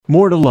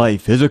More to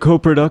Life is a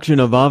co-production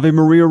of Ave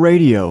Maria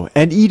Radio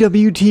and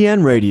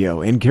EWTN Radio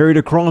and carried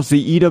across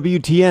the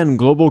EWTN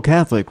Global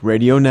Catholic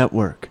Radio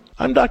Network.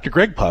 I'm Dr.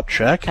 Greg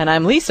Popcak. And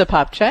I'm Lisa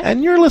Popcak.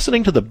 And you're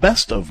listening to the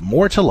best of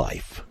More to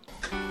Life.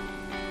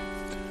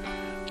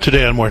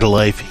 Today on More to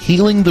Life,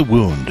 healing the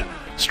wound.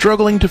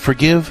 Struggling to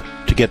forgive,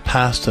 to get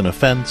past an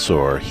offense,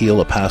 or heal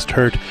a past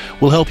hurt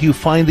will help you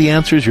find the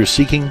answers you're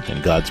seeking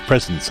and God's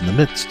presence in the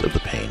midst of the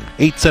pain.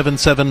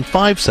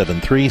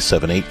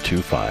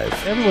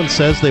 877-573-7825. Everyone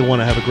says they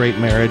want to have a great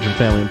marriage and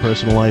family and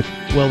personal life.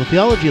 Well, the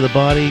Theology of the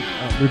Body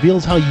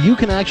reveals how you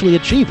can actually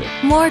achieve it.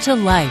 More to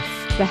Life.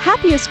 The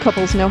happiest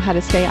couples know how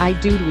to say I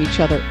do to each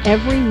other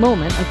every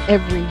moment of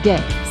every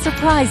day.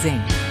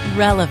 Surprising,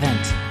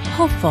 relevant,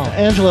 hopeful.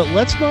 Angela,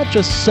 let's not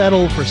just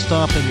settle for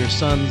stopping your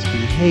son's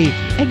behavior.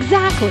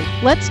 Exactly.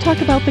 Let's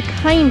talk about the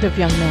kind of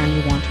young man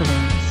you want to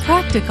raise.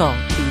 Practical,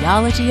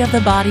 Theology of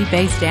the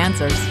Body-based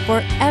answers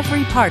for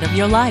every part of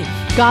your life.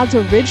 God's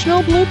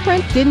original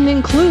blueprint didn't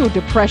include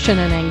depression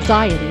and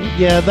anxiety.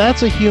 Yeah,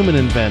 that's a human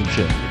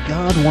invention.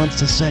 God wants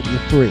to set you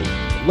free.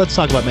 Let's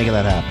talk about making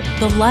that happen.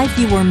 The life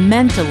you were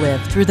meant to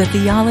live through the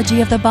Theology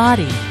of the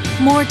Body.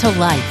 More to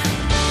Life.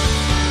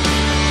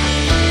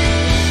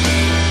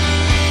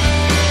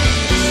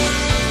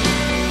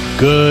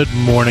 Good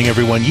morning,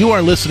 everyone. You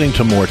are listening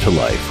to More to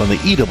Life on the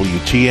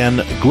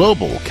EWTN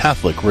Global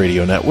Catholic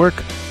Radio Network.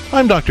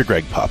 I'm Dr.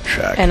 Greg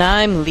Popcak. And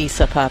I'm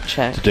Lisa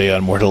Popcak. Today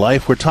on More to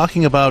Life, we're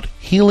talking about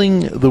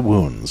healing the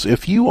wounds.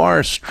 If you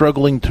are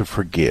struggling to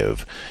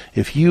forgive,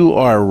 if you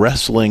are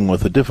wrestling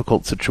with a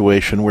difficult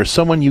situation where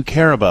someone you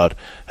care about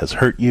has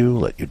hurt you,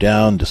 let you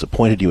down,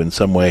 disappointed you in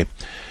some way,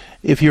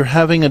 if you're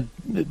having a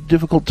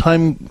difficult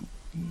time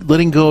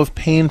letting go of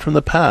pain from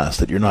the past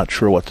that you're not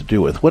sure what to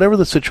do with, whatever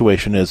the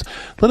situation is,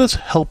 let us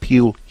help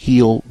you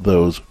heal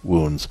those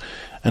wounds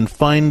and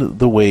find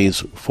the ways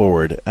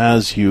forward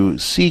as you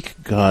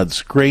seek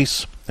God's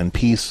grace and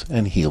peace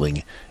and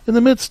healing in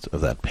the midst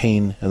of that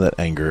pain and that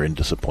anger and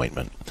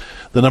disappointment.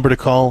 The number to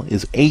call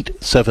is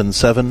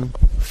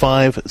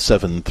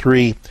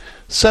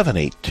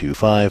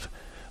 877-573-7825.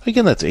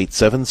 Again, that's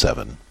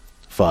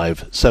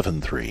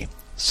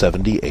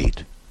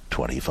 877-573-7825.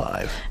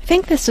 I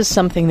think this is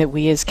something that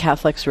we as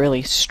Catholics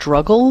really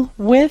struggle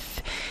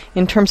with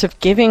in terms of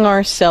giving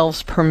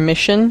ourselves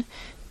permission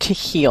to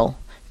heal,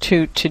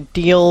 to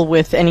deal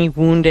with any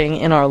wounding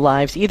in our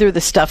lives, either the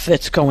stuff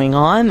that's going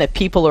on, that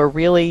people are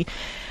really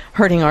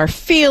hurting our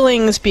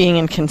feelings, being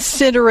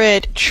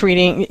inconsiderate,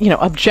 treating,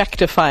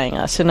 objectifying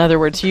us. In other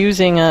words,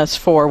 using us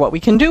for what we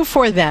can do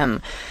for them.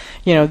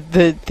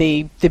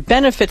 The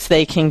benefits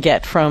they can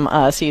get from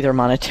us, either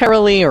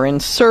monetarily or in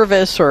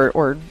service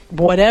or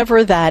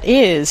whatever that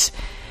is,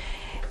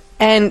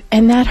 and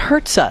that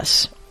hurts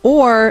us.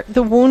 Or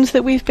the wounds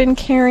that we've been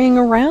carrying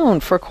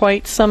around for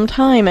quite some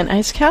time. And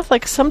as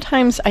Catholics,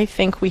 sometimes I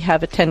think we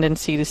have a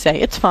tendency to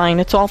say, it's fine,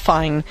 it's all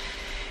fine.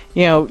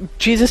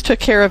 Jesus took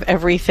care of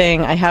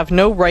everything. I have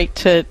no right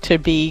to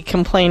be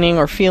complaining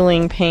or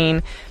feeling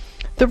pain.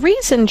 The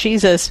reason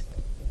Jesus,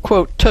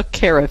 quote, took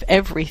care of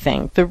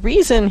everything, the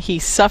reason he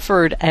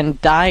suffered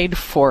and died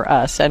for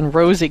us and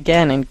rose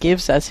again and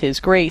gives us his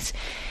grace,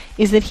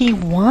 is that he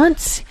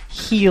wants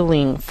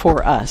healing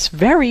for us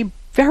very,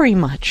 very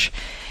much.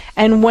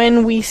 And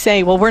when we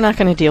say, well, we're not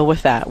going to deal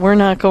with that, we're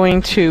not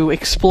going to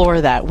explore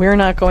that, we're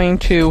not going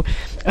to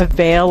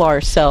avail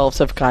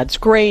ourselves of God's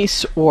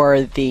grace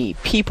or the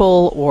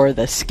people or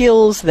the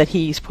skills that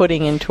he's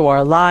putting into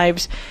our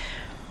lives,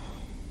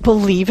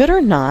 believe it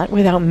or not,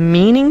 without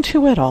meaning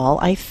to at all,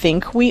 I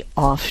think we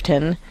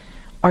often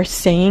are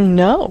saying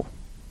no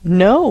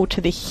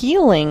to the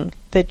healing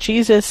that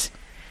Jesus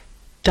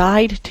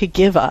died to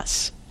give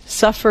us,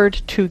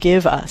 suffered to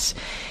give us.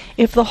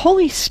 If the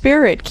Holy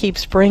Spirit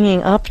keeps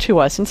bringing up to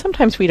us, and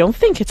sometimes we don't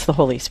think it's the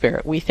Holy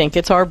Spirit, we think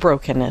it's our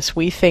brokenness,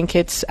 we think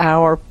it's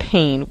our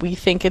pain, we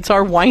think it's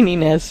our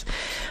whininess,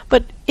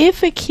 but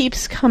if it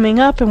keeps coming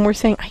up and we're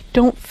saying, I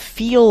don't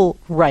feel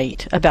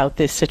right about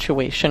this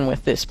situation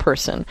with this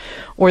person,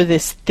 or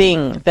this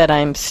thing that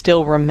I'm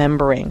still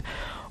remembering,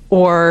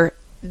 or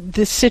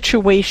the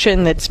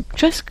situation that's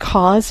just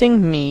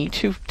causing me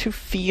to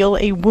feel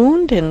a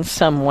wound in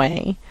some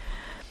way,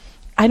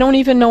 I don't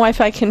even know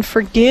if I can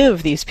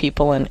forgive these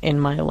people in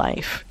my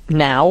life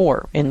now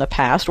or in the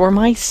past or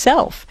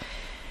myself.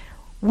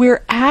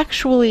 We're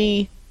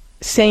actually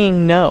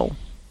saying no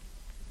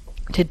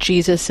to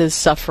Jesus'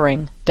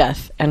 suffering,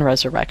 death, and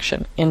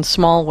resurrection in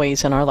small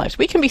ways in our lives.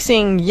 We can be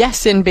saying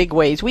yes in big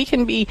ways. We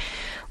can be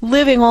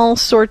living all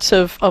sorts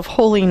of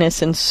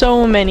holiness in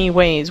so many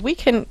ways. We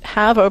can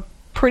have a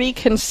pretty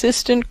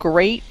consistent,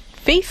 great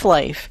faith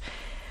life.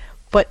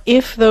 But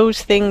if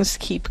those things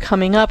keep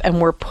coming up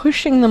and we're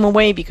pushing them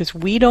away because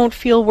we don't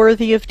feel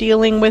worthy of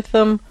dealing with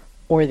them,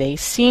 or they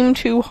seem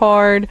too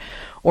hard,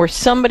 or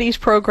somebody's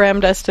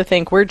programmed us to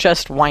think we're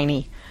just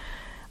whiny,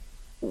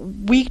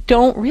 we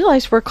don't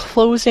realize we're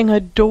closing a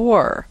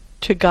door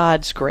to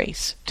God's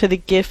grace, to the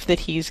gift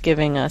that he's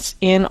giving us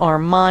in our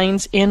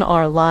minds, in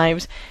our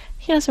lives.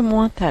 He doesn't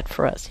want that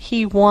for us.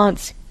 He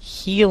wants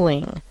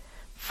healing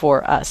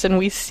for us. And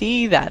we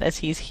see that as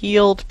he's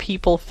healed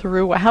people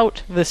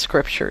throughout the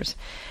scriptures.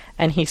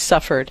 And he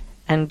suffered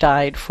and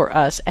died for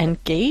us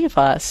and gave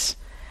us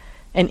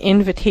an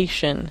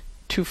invitation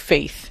to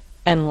faith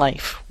and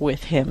life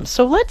with him.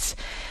 So let's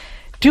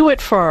do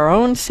it for our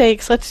own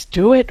sakes. Let's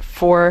do it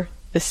for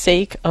the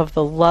sake of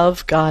the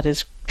love God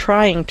is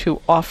trying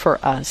to offer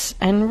us,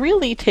 and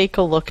really take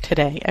a look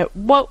today at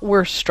what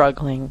we're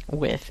struggling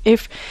with.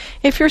 If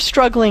you're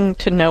struggling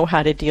to know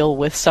how to deal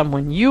with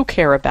someone you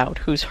care about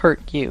who's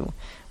hurt you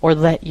or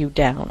let you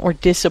down or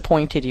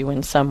disappointed you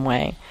in some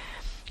way,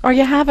 are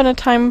you having a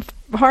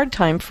hard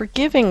time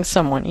forgiving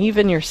someone,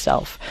 even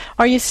yourself?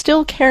 Are you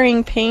still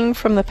carrying pain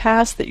from the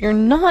past that you're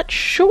not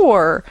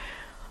sure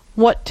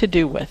what to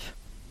do with?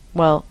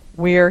 Well,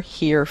 we're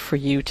here for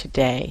you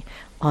today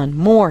on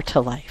More to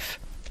Life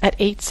at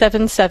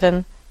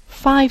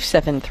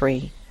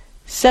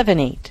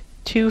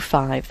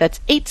 877-573-7825. That's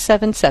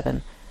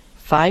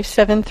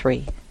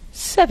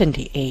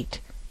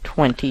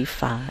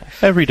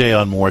 877-573-7825. Every day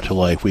on More to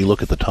Life, we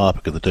look at the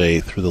topic of the day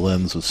through the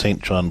lens of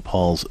St. John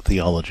Paul's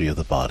Theology of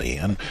the Body.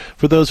 And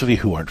for those of you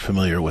who aren't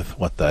familiar with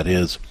what that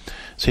is,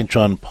 St.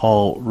 John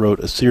Paul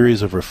wrote a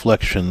series of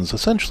reflections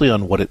essentially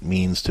on what it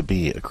means to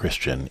be a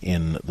Christian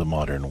in the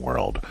modern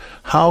world.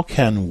 How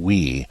can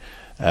we,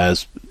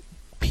 as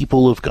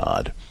people of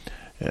God,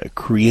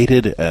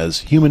 created as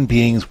human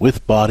beings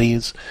with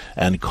bodies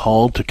and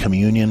called to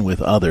communion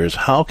with others,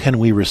 how can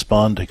we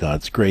respond to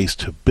God's grace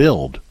to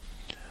build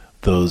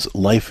those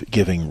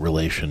life-giving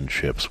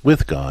relationships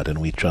with God and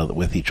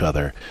with each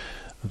other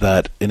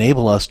that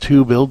enable us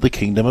to build the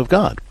kingdom of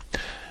God?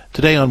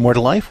 Today on More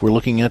to Life, we're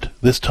looking at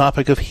this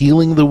topic of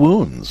healing the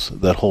wounds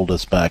that hold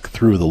us back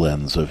through the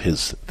lens of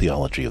his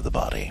theology of the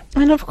body.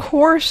 And of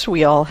course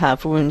we all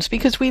have wounds,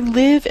 because we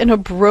live in a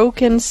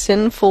broken,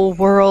 sinful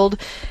world,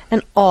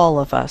 and all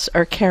of us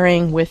are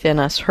carrying within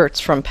us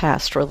hurts from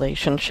past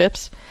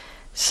relationships.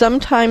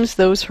 Sometimes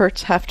those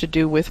hurts have to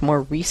do with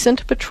more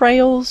recent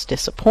betrayals,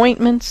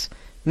 disappointments,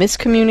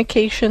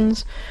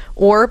 miscommunications,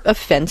 or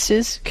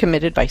offenses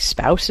committed by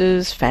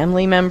spouses,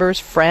 family members,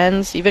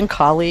 friends, even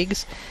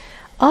colleagues.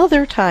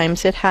 Other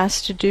times it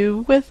has to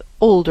do with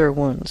older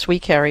wounds we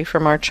carry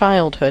from our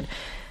childhood.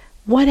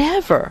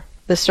 Whatever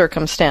the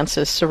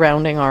circumstances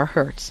surrounding our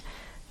hurts,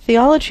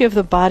 Theology of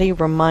the Body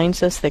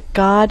reminds us that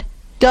God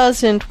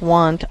doesn't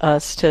want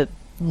us to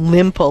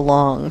limp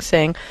along,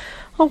 saying,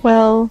 oh,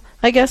 well,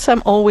 I guess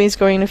I'm always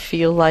going to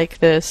feel like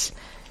this.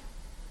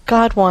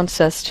 God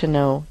wants us to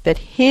know that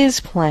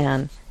his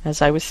plan,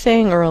 as I was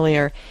saying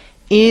earlier,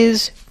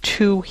 is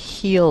to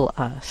heal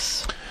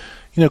us.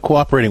 You know,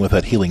 cooperating with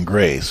that healing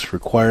grace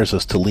requires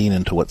us to lean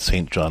into what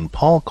St. John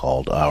Paul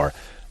called our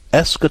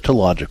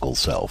eschatological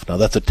self. Now,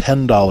 that's a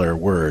 $10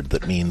 word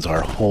that means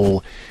our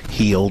whole,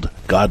 healed,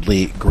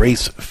 godly,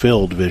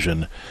 grace-filled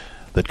vision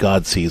that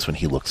God sees when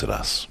he looks at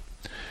us,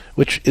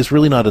 which is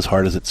really not as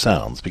hard as it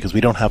sounds, because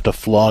we don't have to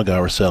flog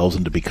ourselves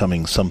into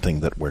becoming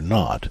something that we're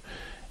not.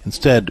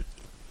 Instead,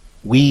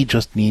 we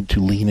just need to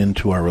lean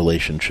into our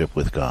relationship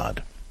with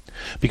God.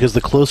 Because the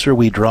closer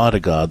we draw to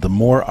God, the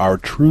more our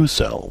true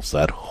selves,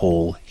 that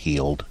whole,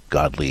 healed,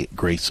 godly,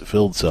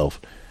 grace-filled self,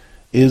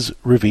 is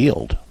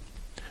revealed.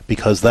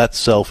 Because that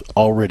self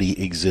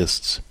already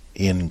exists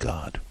in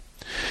God.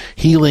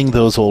 Healing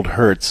those old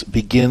hurts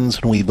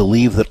begins when we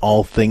believe that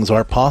all things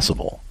are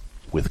possible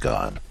with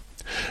God.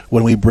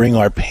 When we bring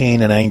our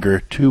pain and anger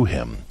to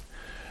him.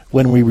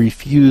 When we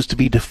refuse to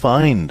be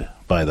defined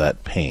by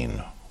that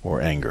pain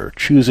or anger,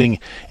 choosing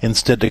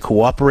instead to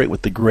cooperate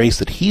with the grace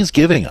that he's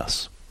giving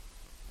us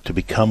to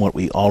become what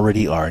we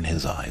already are in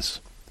his eyes.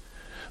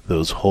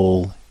 Those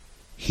whole,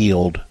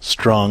 healed,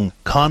 strong,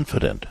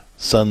 confident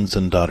sons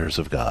and daughters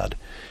of God,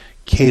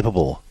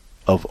 capable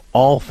of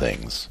all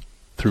things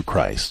through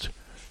Christ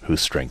who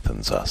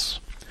strengthens us.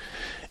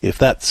 If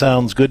that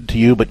sounds good to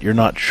you, but you're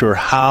not sure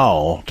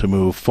how to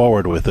move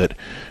forward with it,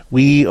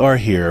 we are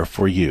here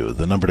for you.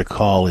 The number to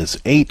call is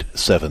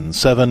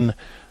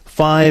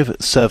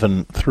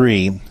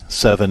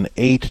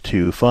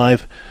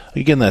 877-573-7825.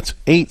 Again, that's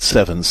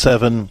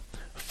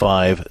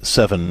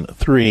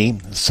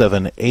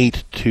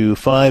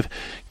 877-573-7825.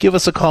 Give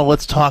us a call.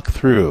 Let's talk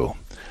through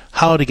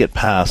how to get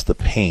past the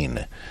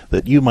pain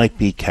that you might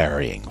be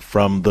carrying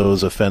from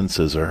those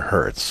offenses or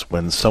hurts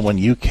when someone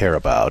you care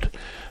about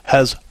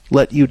has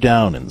let you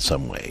down in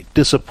some way,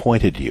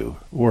 disappointed you,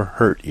 or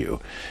hurt you.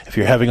 If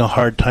you're having a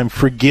hard time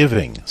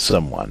forgiving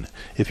someone,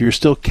 if you're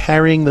still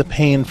carrying the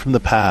pain from the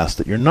past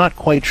that you're not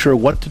quite sure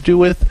what to do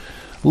with,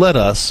 let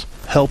us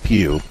help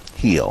you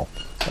heal.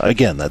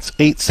 Again, that's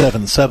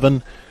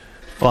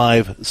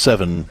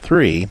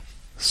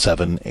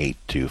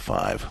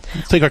 877-573-7825.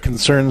 Let's take our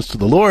concerns to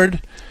the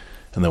Lord,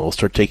 and then we'll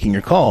start taking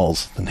your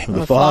calls. In the name of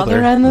the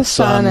Father, and the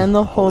Son, and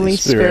the Holy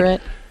Spirit.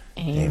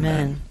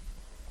 Amen.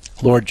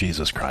 Lord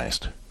Jesus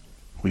Christ,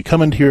 we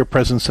come into your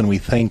presence and we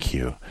thank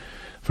you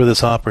for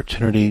this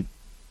opportunity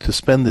to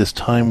spend this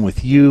time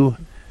with you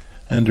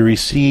and to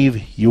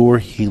receive your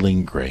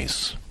healing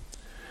grace.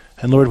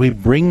 And Lord, we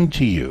bring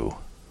to you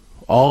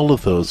all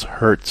of those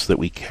hurts that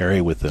we carry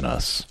within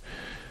us,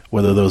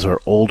 whether those are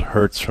old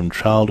hurts from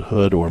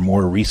childhood or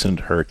more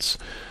recent hurts.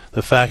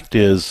 The fact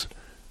is,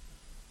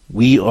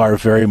 we are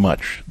very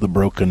much the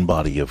broken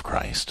body of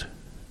Christ,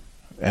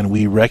 and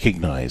we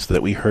recognize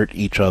that we hurt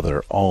each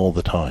other all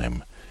the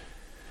time.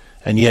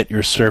 And yet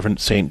your servant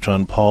St.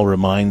 John Paul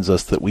reminds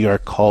us that we are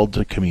called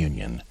to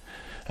communion,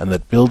 and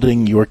that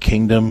building your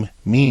kingdom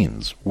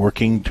means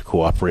working to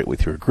cooperate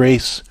with your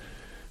grace,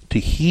 to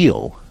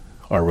heal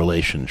our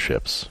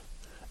relationships,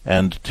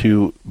 and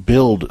to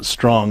build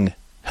strong,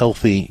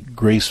 healthy,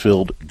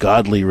 grace-filled,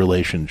 godly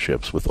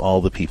relationships with all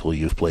the people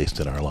you've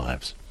placed in our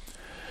lives.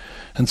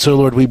 And so,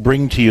 Lord, we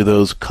bring to you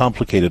those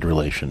complicated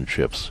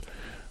relationships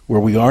where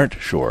we aren't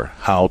sure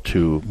how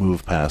to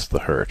move past the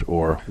hurt,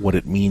 or what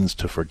it means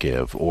to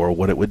forgive, or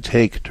what it would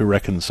take to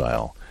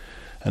reconcile.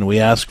 And we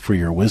ask for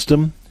your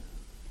wisdom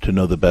to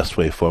know the best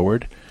way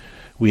forward.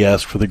 We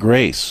ask for the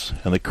grace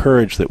and the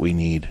courage that we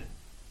need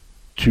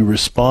to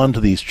respond to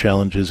these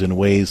challenges in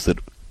ways that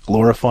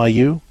glorify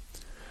you,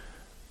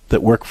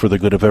 that work for the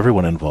good of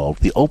everyone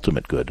involved, the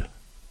ultimate good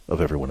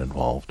of everyone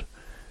involved,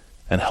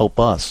 and help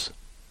us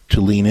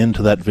to lean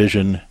into that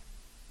vision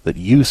that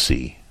you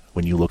see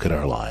when you look at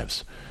our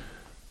lives,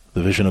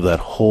 the vision of that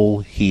whole,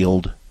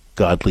 healed,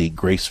 godly,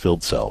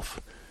 grace-filled self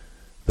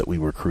that we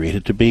were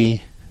created to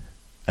be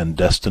and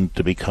destined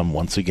to become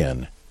once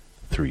again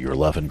through your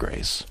love and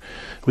grace.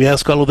 We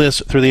ask all of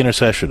this through the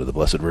intercession of the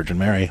Blessed Virgin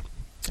Mary,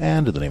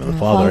 and in the name of the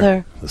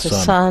Father, the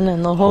Son,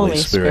 and the Holy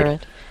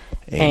Spirit.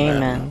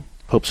 Amen.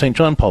 Pope St.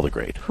 John Paul the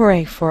Great,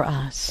 pray for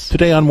us.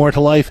 Today on More to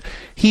Life,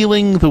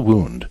 healing the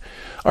wound.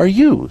 Are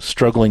you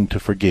struggling to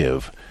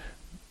forgive,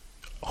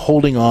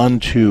 holding on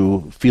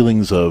to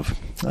feelings of,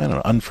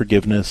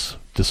 unforgiveness,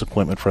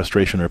 disappointment,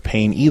 frustration, or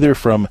pain, either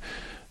from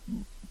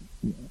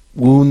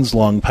wounds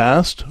long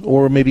past,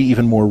 or maybe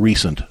even more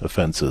recent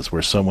offenses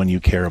where someone you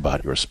care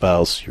about, your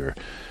spouse, your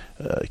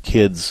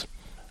kids,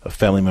 a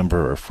family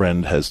member or a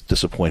friend has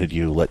disappointed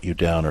you, let you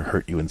down, or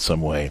hurt you in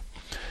some way?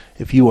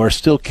 If you are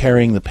still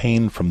carrying the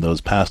pain from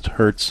those past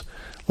hurts,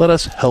 let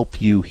us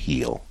help you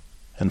heal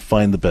and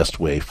find the best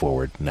way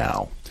forward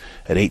now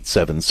at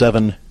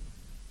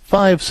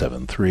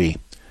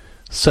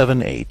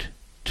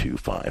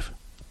 877-573-7825.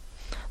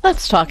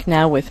 Let's talk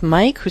now with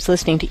Mike, who's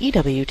listening to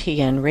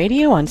EWTN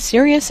Radio on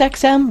Sirius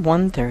XM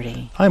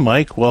 130. Hi,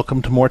 Mike.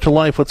 Welcome to More to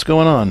Life. What's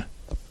going on?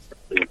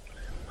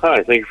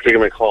 Hi. Thank you for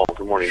taking my call.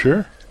 Good morning.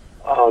 Sure.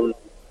 I'm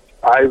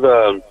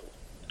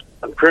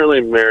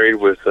currently married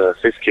with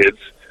 6 kids,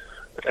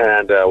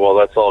 and while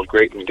that's all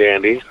great and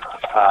dandy,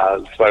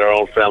 despite our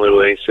own family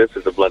relationships,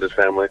 it's a blended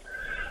family.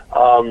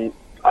 I'm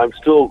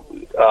still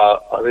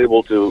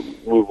unable to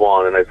move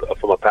on, and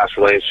from a past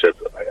relationship.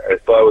 I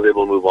thought I was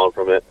able to move on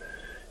from it.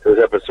 It was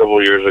happened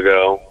several years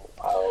ago.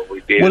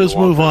 We dated. What does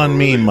move on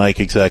mean, Mike,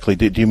 exactly?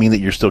 Do you mean that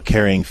you're still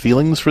carrying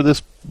feelings for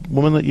this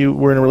woman that you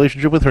were in a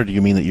relationship with, or do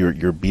you mean that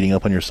you're beating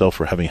up on yourself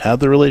for having had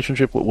the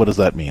relationship? What does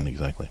that mean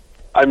exactly?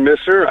 I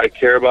miss her. I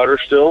care about her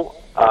still.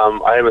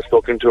 I haven't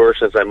spoken to her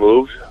since I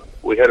moved.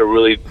 We had a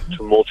really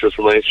tumultuous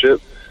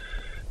relationship.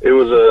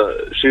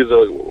 She's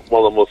one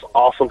of the most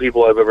awesome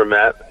people I've ever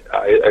met.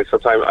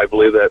 Sometimes I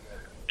believe that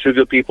two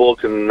good people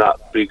can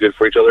not be good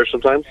for each other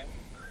sometimes.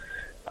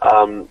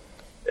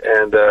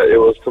 And it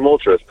was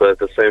tumultuous, but at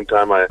the same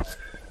time, I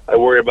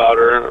worry about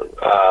her.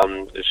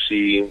 Is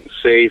she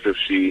safe?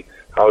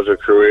 How's her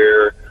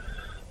career?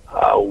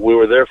 We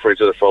were there for each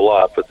other for a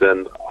lot, but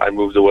then I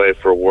moved away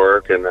for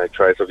work, and I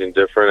tried something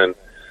different, and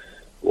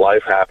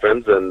life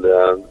happens, and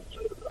I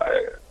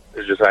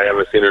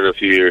haven't seen her in a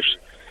few years.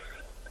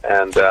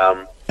 And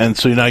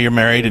so now you're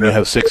married and you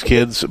have 6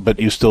 kids, but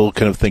you still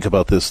kind of think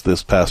about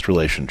this past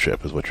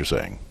relationship, is what you're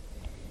saying?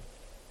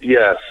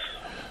 Yes.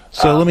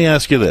 So let me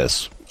ask you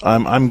this.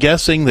 I'm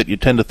guessing that you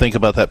tend to think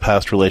about that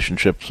past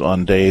relationships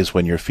on days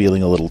when you're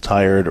feeling a little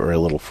tired or a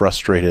little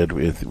frustrated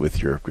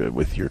with your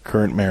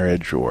current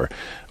marriage, or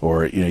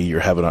you're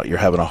having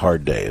a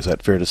hard day. Is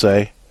that fair to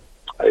say?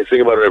 I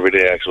think about her every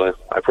day. Actually,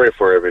 I pray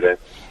for her every day.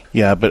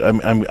 Yeah, but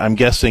I'm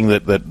guessing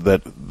that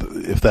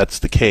if that's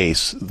the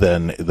case,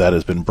 then that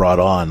has been brought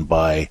on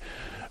by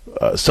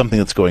something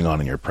that's going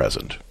on in your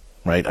present,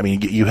 right? I mean,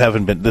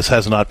 this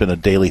has not been a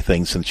daily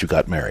thing since you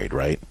got married,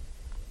 right?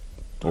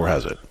 Or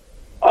has it?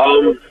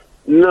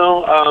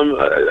 No.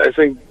 I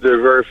think there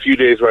are very few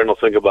days where I don't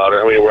think about it.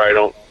 I mean, where I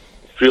don't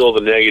feel the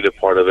negative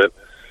part of it.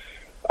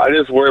 I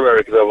just worry about her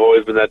because I've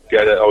always been that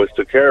guy that always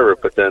took care of her.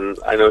 But then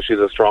I know she's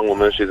a strong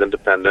woman. She's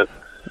independent.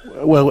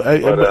 Well, I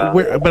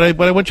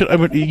want you.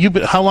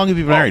 How long have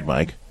you been married,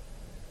 Mike?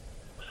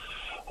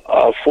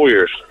 4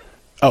 years.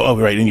 Oh,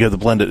 right. And you have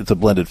it's a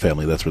blended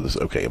family. That's where this.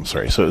 Okay, I'm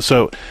sorry.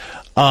 So,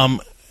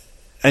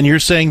 and you're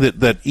saying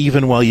that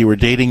even while you were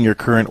dating your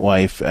current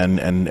wife, and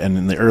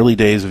in the early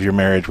days of your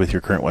marriage with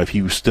your current wife,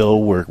 you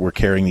still were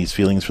carrying these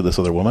feelings for this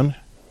other woman?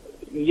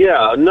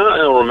 Yeah, not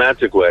in a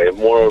romantic way.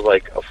 More of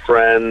like a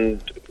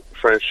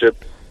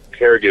friendship,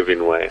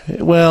 caregiving way.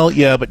 Well,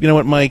 yeah, but you know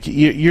what, Mike?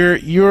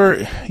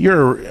 You're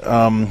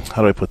how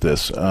do I put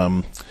this?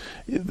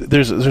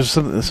 There's a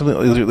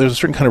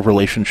certain kind of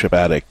relationship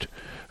addict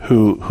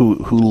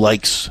who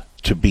likes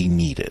to be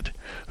needed,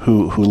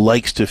 who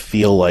likes to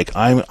feel like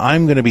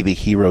I'm going to be the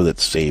hero that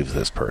saves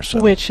this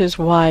person. Which is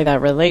why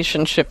that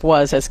relationship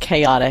was as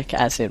chaotic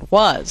as it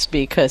was,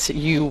 because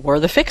you were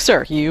the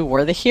fixer, you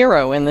were the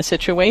hero in the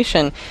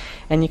situation,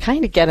 and you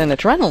kind of get an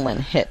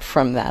adrenaline hit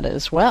from that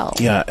as well.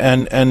 Yeah,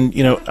 and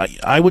you know,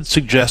 I would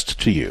suggest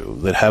to you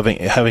that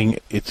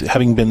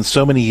having been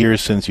so many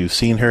years since you've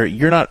seen her,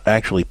 you're not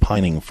actually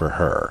pining for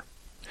her.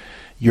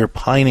 You're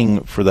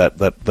pining for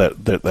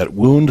that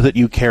wound that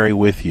you carry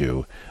with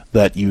you,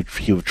 that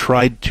you've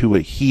tried to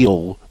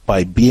heal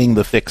by being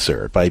the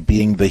fixer, by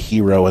being the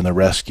hero and the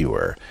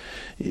rescuer.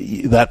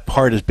 That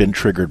part has been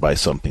triggered by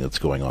something that's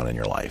going on in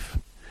your life.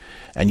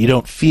 And you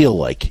don't feel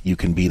like you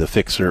can be the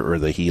fixer or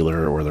the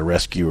healer or the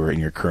rescuer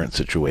in your current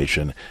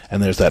situation.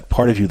 And there's that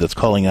part of you that's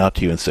calling out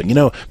to you and saying, you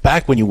know,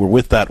 back when you were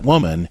with that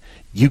woman,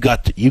 you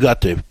got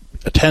to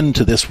attend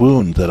to this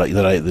wound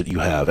that you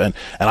have. And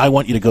I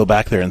want you to go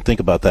back there and think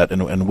about that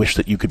and wish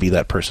that you could be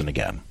that person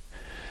again.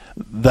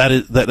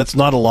 That's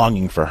not a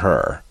longing for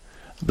her.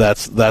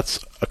 That's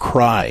a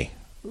cry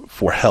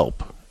for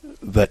help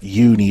that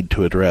you need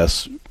to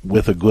address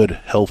with a good,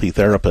 healthy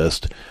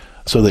therapist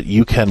so that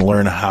you can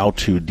learn how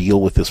to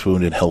deal with this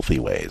wound in healthy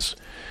ways.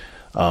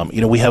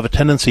 You know, we have a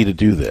tendency to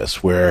do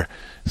this where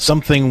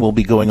something will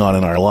be going on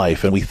in our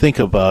life and we think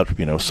about,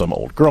 you know, some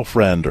old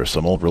girlfriend or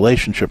some old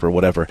relationship or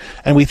whatever,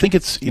 and we think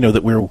it's, you know,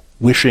 that we're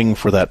wishing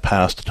for that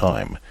past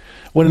time.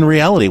 When in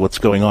reality what's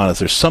going on is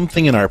there's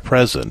something in our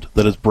present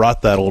that has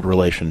brought that old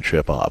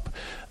relationship up.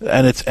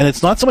 And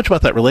it's not so much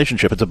about that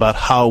relationship, it's about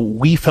how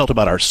we felt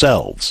about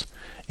ourselves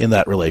in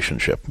that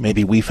relationship.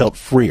 Maybe we felt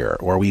freer,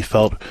 or we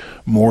felt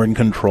more in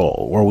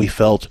control, or we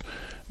felt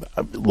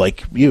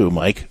like you,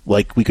 Mike,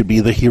 like we could be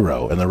the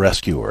hero and the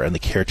rescuer and the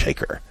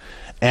caretaker.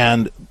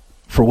 And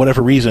for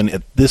whatever reason,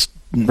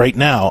 right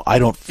now, I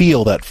don't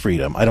feel that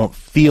freedom, I don't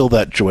feel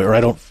that joy, or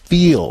I don't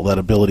feel that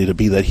ability to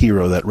be that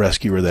hero, that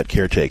rescuer, that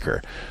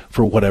caretaker,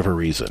 for whatever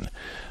reason.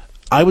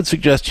 I would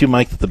suggest to you,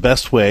 Mike, that the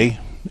best way,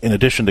 in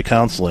addition to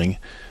counseling,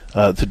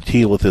 to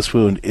deal with this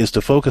wound is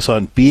to focus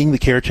on being the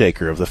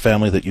caretaker of the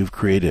family that you've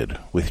created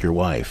with your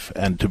wife.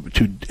 And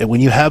to when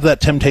you have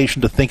that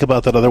temptation to think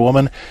about that other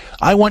woman,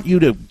 I want you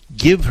to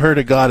give her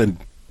to God and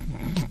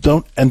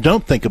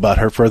don't think about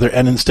her further,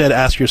 and instead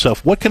ask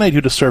yourself, what can I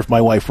do to serve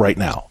my wife right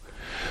now?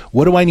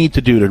 What do I need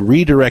to do to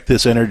redirect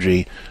this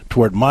energy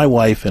toward my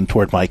wife and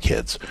toward my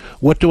kids?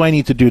 What do I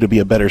need to do to be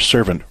a better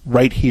servant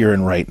right here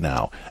and right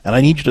now? And I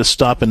need you to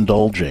stop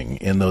indulging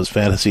in those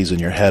fantasies in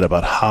your head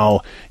about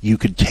how you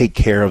could take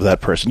care of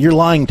that person. You're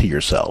lying to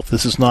yourself.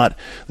 This is not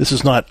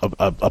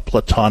a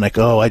platonic,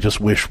 oh, I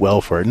just wish well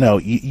for her. No,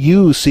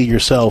 you see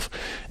yourself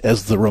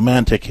as the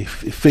romantic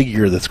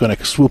figure that's going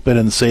to swoop in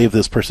and save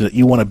this person. That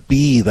you want to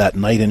be that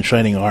knight in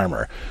shining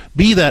armor.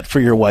 Be that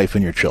for your wife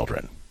and your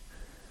children.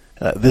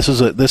 This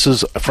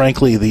is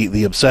frankly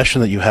the obsession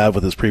that you have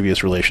with this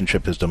previous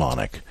relationship is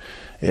demonic,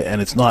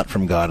 and it's not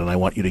from God. And I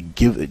want you to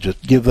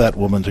give that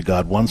woman to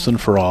God once and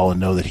for all, and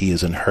know that He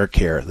is in her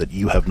care, that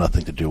you have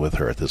nothing to do with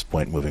her at this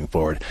point moving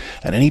forward.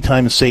 And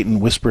anytime Satan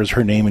whispers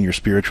her name in your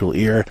spiritual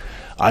ear,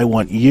 I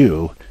want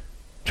you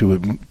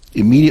to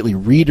immediately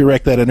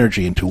redirect that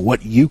energy into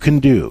what you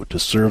can do to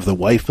serve the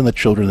wife and the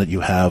children that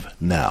you have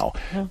now.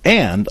 Yeah.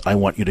 And I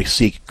want you to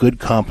seek good,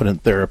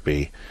 competent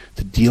therapy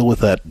to deal with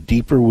that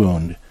deeper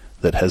wound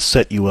that has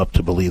set you up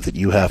to believe that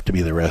you have to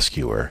be the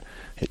rescuer,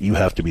 that you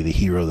have to be the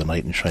hero, the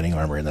knight in shining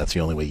armor, and that's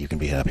the only way you can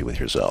be happy with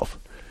yourself.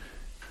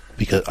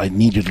 Because I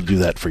need you to do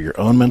that for your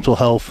own mental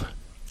health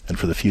and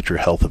for the future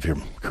health of your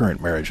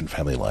current marriage and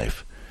family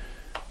life.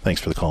 Thanks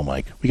for the call,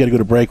 Mike. We got to go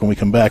to break. When we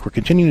come back, we're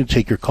continuing to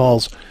take your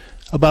calls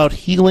about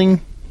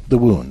healing the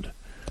wound.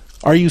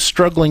 Are you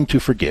struggling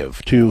to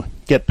forgive, to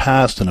get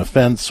past an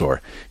offense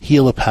or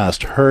heal a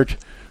past hurt?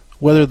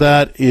 Whether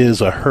that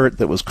is a hurt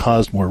that was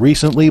caused more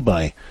recently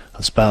by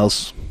a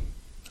spouse,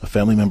 a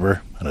family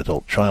member, an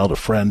adult child, a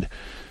friend,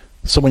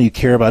 someone you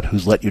care about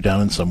who's let you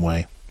down in some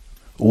way,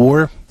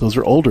 or those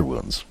are older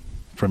wounds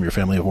from your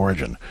family of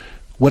origin.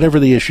 Whatever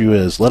the issue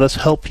is, let us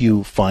help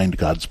you find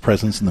God's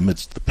presence in the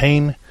midst of the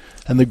pain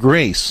and the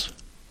grace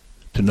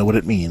to know what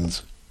it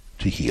means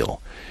to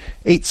heal.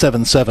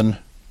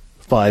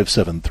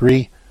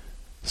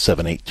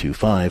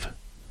 877-573-7825.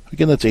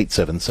 Again, that's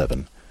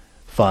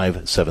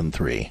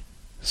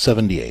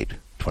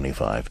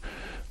 877-573-7825.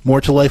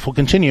 More to Life will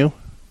continue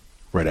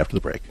right after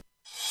the break.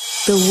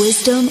 The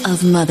wisdom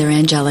of Mother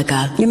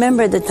Angelica. You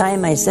remember the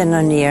time I said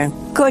on the air,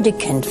 go to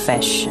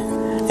confession.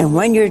 And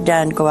when you're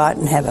done, go out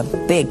and have a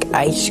big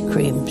ice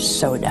cream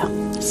soda.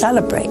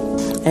 Celebrate.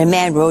 And a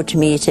man wrote to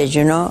me, he said,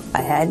 you know,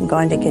 I hadn't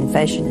gone to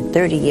confession in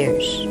 30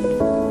 years.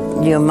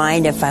 Do you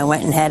mind if I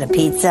went and had a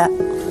pizza?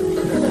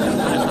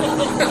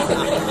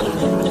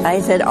 I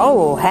said,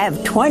 oh,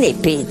 have 20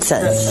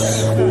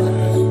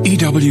 pizzas.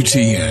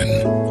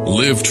 EWTN.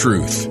 Live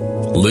truth.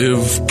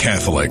 Live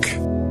Catholic.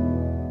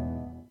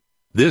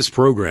 This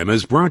program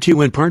is brought to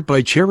you in part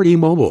by Charity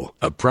Mobile,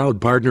 a proud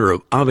partner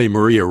of Ave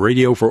Maria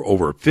Radio for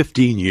over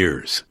 15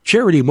 years.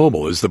 Charity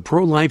Mobile is the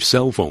pro-life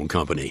cell phone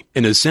company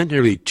and has sent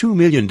nearly $2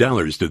 million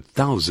to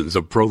thousands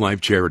of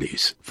pro-life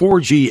charities.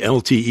 4G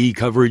LTE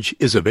coverage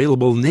is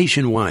available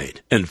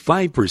nationwide, and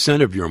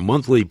 5% of your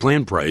monthly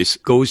plan price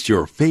goes to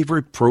your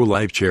favorite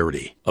pro-life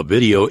charity. A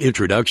video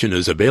introduction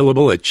is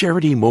available at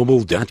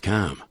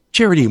CharityMobile.com.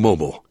 Charity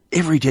Mobile,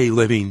 everyday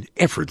living,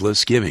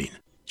 effortless giving.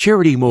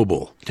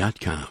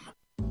 CharityMobile.com.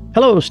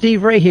 Hello,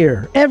 Steve Ray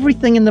here.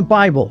 Everything in the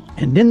Bible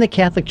and in the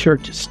Catholic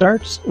Church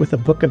starts with the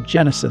book of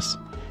Genesis.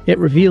 It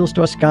reveals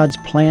to us God's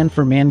plan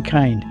for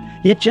mankind.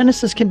 Yet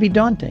Genesis can be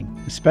daunting,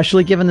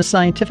 especially given the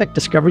scientific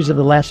discoveries of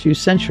the last few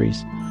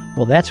centuries.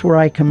 Well, that's where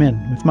I come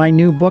in with my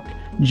new book,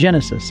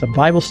 Genesis, a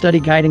Bible study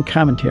guide and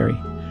commentary.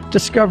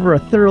 Discover a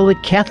thoroughly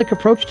Catholic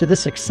approach to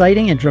this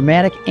exciting and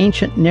dramatic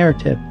ancient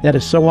narrative that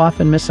is so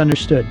often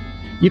misunderstood.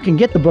 You can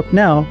get the book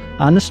now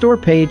on the store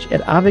page at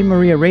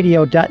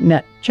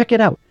AveMariaRadio.net. Check it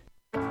out.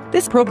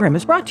 This program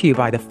is brought to you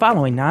by the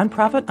following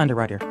nonprofit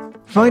underwriter.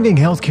 Finding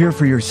health care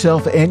for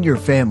yourself and your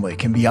family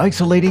can be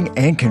isolating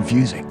and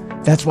confusing.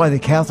 That's why the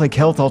Catholic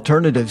Health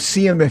Alternative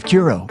CMF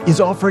Curo is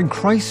offering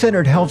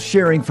Christ-centered health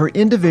sharing for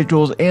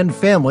individuals and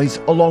families,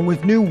 along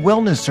with new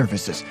wellness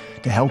services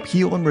to help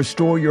heal and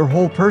restore your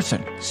whole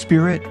person,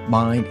 spirit,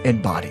 mind,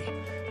 and body.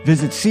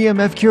 Visit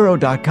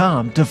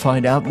cmfcuro.com to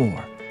find out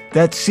more.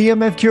 That's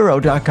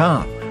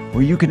cmfcuro.com,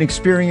 where you can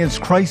experience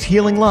Christ's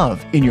healing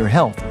love in your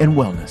health and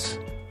wellness.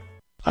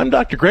 I'm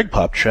Dr. Greg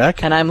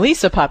Popcak. And I'm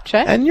Lisa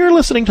Popcak. And you're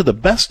listening to the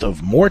best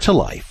of More to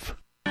Life.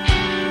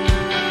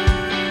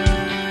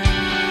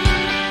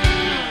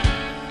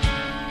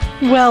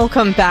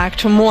 Welcome back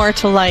to More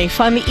to Life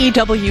on the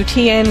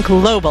EWTN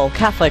Global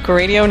Catholic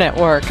Radio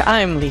Network.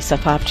 I'm Lisa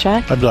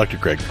Popcak. I'm Dr.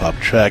 Greg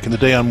Popcak, and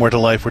today on More to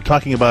Life we're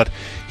talking about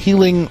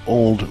healing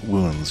old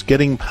wounds,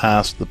 getting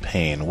past the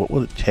pain. What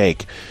will it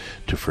take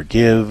to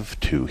forgive,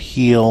 to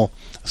heal,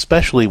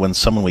 especially when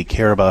someone we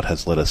care about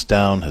has let us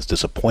down, has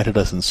disappointed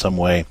us in some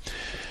way.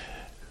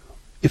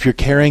 If you're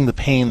carrying the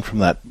pain from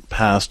that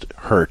past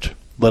hurt,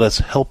 let us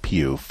help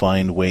you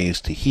find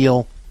ways to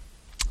heal,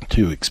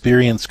 to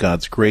experience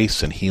God's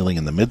grace and healing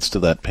in the midst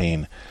of that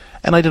pain,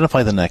 and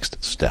identify the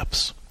next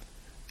steps.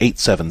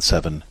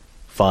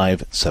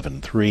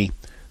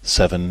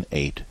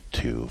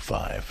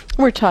 877-573-7825.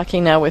 We're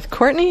talking now with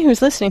Courtney,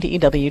 who's listening to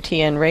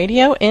EWTN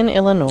Radio in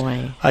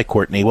Illinois. Hi,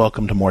 Courtney.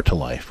 Welcome to More to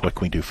Life. What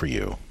can we do for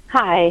you?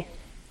 Hi.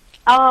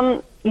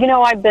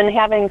 I've been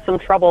having some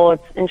trouble.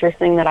 It's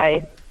interesting that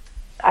I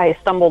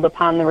stumbled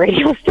upon the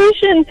radio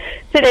station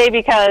today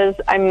because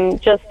I'm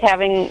just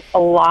having a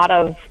lot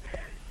of,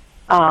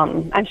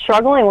 I'm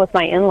struggling with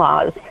my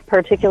in-laws,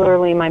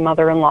 particularly my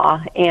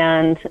mother-in-law,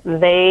 and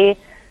they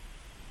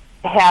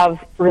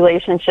have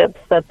relationships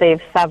that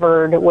they've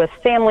severed with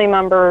family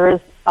members.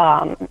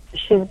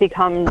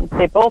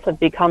 They both have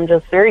become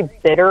just very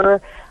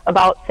bitter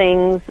about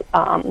things.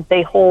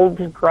 They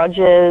hold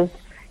grudges.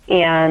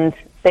 And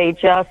they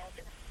just,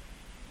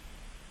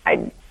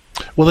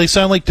 Well, they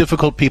sound like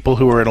difficult people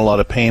who are in a lot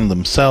of pain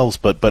themselves.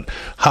 But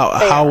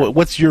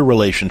what's your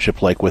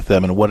relationship like with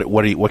them, and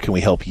what can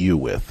we help you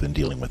with in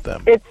dealing with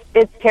them?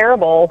 It's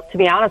terrible, to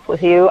be honest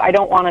with you. I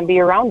don't want to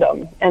be around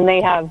them, and they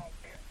have,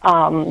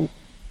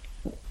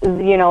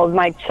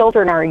 my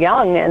children are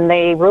young, and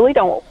they really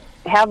don't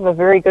have a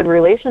very good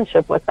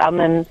relationship with them.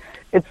 And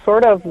it's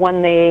sort of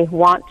when they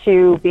want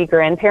to be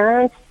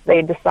grandparents,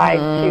 they decide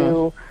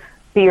to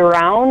be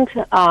around.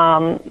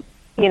 I'm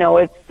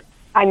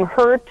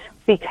hurt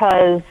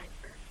because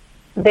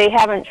they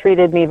haven't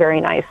treated me very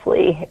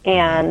nicely,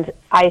 and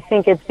I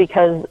think it's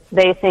because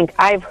they think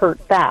I've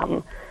hurt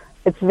them.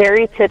 It's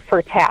very tit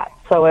for tat.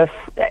 So I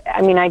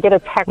get a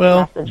text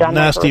message on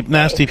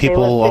nasty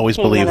people always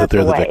believe that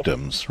they're the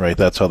victims, right?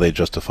 That's how they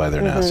justify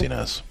their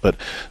nastiness. But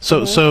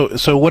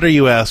so what are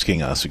you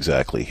asking us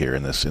exactly here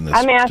in this?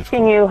 I'm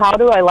asking you, how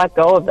do I let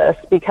go of this?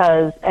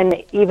 And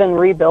even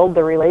rebuild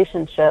the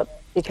relationship.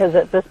 Because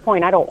at this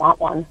point, I don't want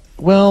one.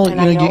 Well,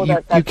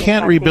 you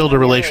can't rebuild a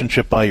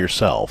relationship by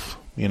yourself,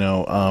 and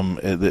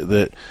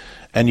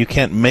you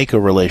can't make a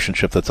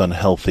relationship that's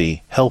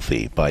unhealthy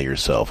healthy by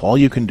yourself. All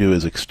you can do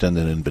is extend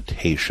an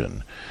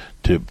invitation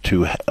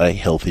to a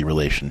healthy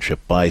relationship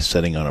by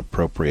setting an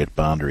appropriate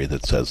boundary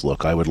that says,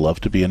 look, I would love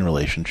to be in a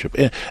relationship.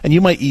 And you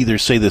might either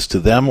say this to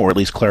them or at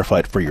least clarify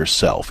it for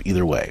yourself,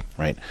 either way,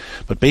 right?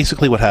 But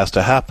basically what has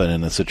to happen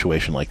in a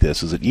situation like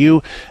this is that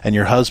you and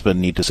your husband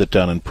need to sit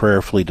down and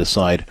prayerfully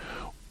decide,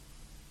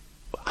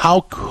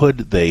 how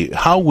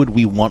would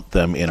we want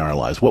them in our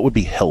lives? What would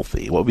be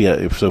healthy? What would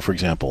be so, for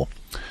example,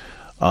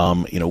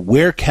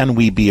 where can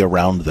we be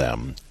around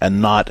them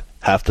and not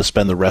have to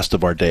spend the rest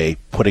of our day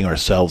putting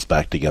ourselves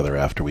back together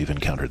after we've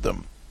encountered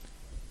them?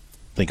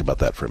 Think about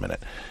that for a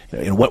minute.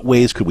 In what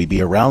ways could we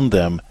be around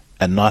them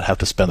and not have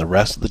to spend the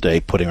rest of the day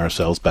putting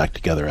ourselves back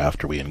together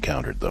after we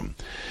encountered them.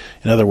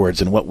 In other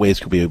words, in what ways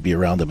could we be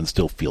around them and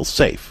still feel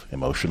safe,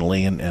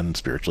 emotionally and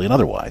spiritually and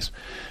otherwise?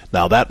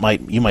 Now,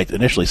 you might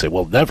initially say,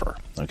 well, never,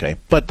 okay?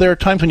 But there are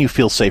times when you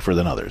feel safer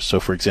than others. So,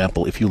 for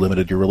example, if you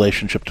limited your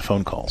relationship to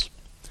phone calls,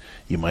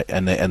 you might,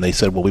 and they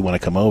said, well, we want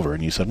to come over,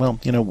 and you said, well,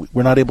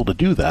 we're not able to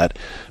do that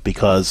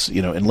because,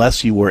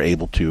 unless you were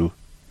able to,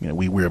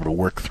 we were able to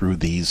work through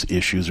these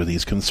issues or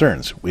these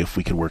concerns. If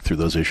we could work through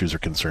those issues or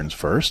concerns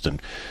first,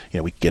 and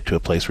we get to a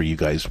place where you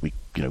guys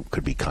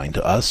could be kind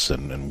to us,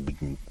 and we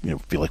can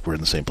feel like we're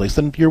in the same place,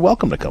 then you're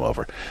welcome to come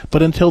over.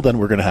 But until then,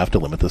 we're going to have to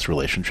limit this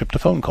relationship to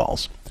phone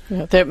calls.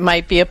 There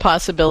might be a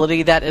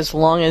possibility that as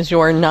long as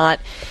you're not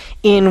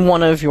in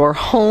one of your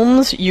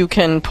homes, you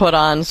can put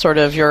on sort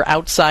of your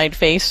outside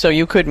face, so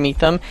you could meet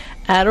them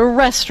at a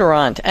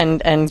restaurant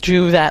and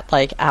do that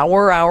like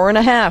hour and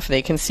a half.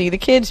 They can see the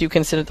kids, you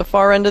can sit at the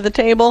far end of the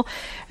table,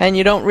 and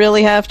you don't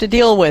really have to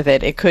deal with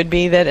it. It could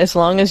be that as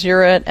long as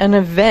you're at an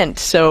event,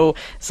 so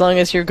as long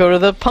as you go to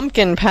the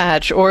pumpkin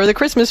patch or the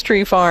Christmas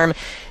tree farm,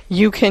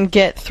 you can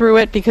get through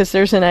it because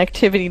there's an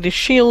activity to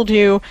shield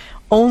you.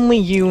 Only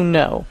you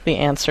know the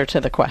answer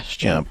to the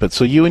question. Yeah, but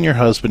so you and your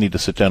husband need to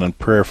sit down and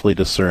prayerfully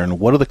discern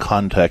what are the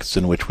contexts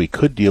in which we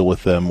could deal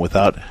with them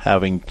without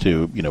having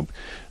to,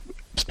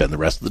 spend the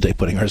rest of the day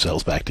putting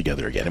ourselves back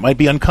together again. It might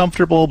be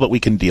uncomfortable, but we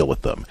can deal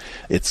with them.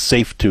 It's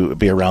safe to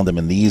be around them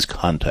in these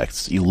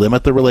contexts. You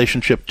limit the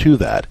relationship to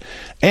that,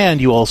 and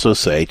you also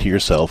say to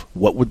yourself,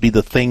 what would be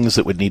the things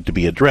that would need to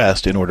be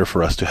addressed in order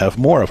for us to have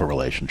more of a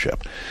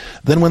relationship?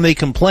 Then when they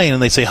complain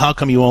and they say, how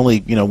come you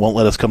only, won't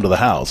let us come to the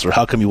house, or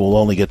how come you will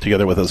only get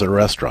together with us at a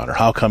restaurant, or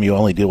how come you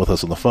only deal with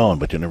us on the phone,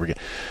 but you never get...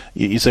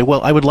 You say,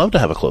 well, I would love to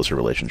have a closer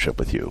relationship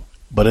with you.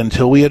 But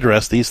until we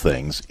address these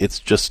things,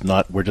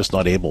 we're just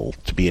not able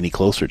to be any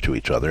closer to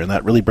each other. And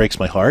that really breaks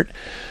my heart.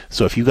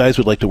 So if you guys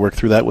would like to work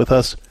through that with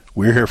us,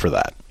 we're here for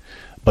that.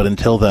 But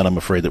until then, I'm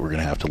afraid that we're going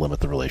to have to limit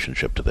the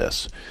relationship to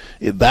this.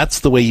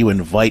 That's the way you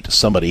invite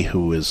somebody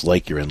who is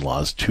like your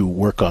in-laws to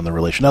work on the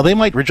relation. Now, they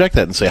might reject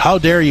that and say, how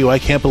dare you? I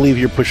can't believe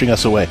you're pushing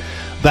us away.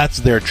 That's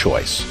their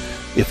choice.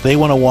 If they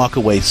want to walk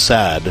away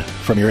sad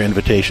from your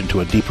invitation to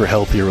a deeper,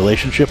 healthier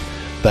relationship,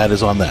 that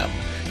is on them.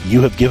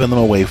 You have given them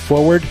a way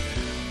forward,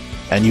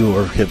 and you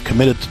have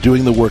committed to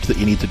doing the work that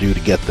you need to do to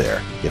get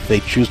there. If they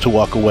choose to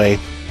walk away,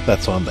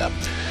 that's on them.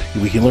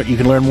 You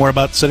can learn more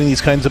about setting these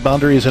kinds of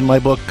boundaries in my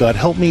book, God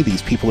Help Me,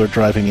 These People Are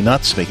Driving Me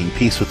Nuts, Making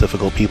Peace with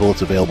Difficult People.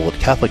 It's available at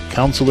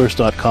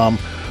CatholicCounselors.com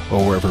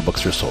or wherever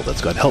books are sold. That's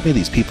God Help Me,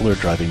 These People Are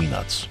Driving Me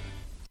Nuts.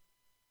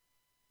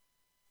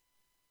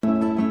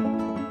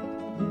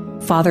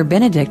 Father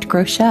Benedict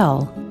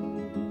Groeschel.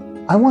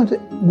 I want to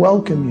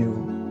welcome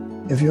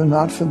you, if you're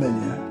not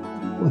familiar,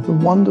 with the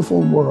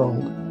wonderful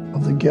world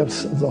of the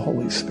gifts of the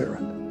Holy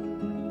Spirit.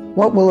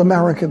 What will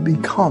America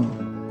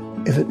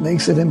become if it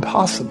makes it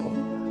impossible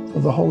for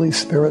the Holy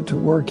Spirit to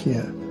work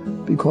here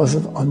because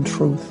of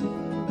untruth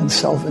and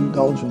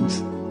self-indulgence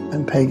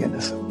and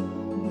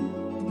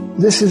paganism?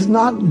 This is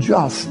not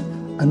just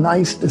a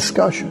nice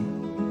discussion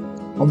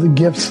of the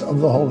gifts of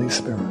the Holy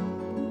Spirit,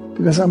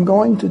 because I'm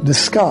going to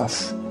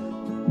discuss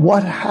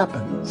what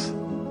happens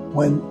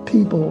when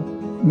people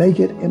make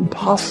it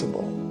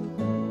impossible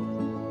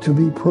to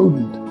be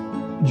prudent,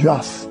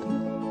 just,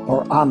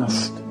 or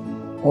honest,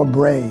 or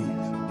brave,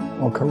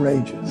 or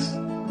courageous,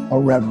 or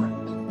reverent.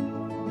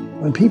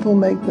 When people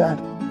make that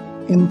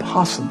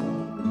impossible,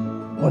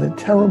 what a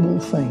terrible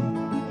thing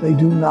they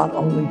do not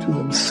only to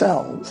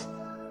themselves,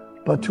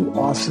 but to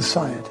our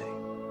society.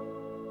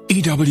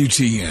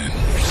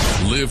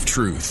 EWTN. Live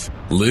truth.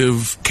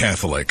 Live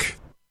Catholic.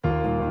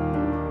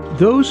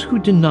 Those who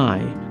deny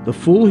the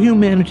full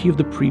humanity of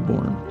the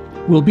preborn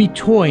will be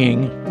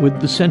toying with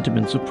the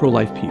sentiments of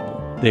pro-life people.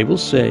 They will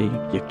say,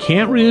 you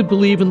can't really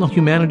believe in the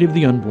humanity of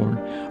the unborn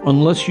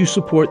unless you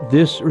support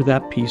this or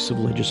that piece of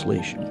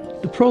legislation.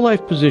 The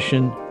pro-life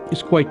position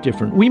is quite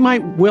different. We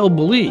might well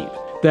believe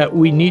that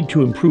we need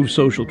to improve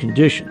social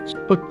conditions.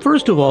 But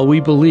first of all, we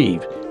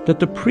believe that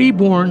the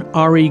preborn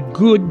are a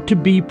good to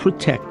be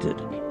protected,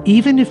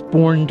 even if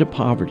born into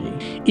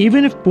poverty,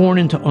 even if born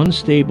into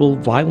unstable,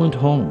 violent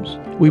homes.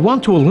 We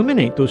want to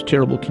eliminate those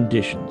terrible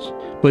conditions,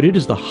 but it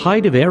is the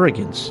height of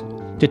arrogance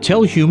to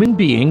tell human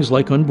beings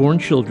like unborn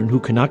children who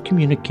cannot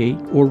communicate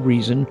or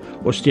reason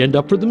or stand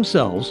up for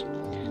themselves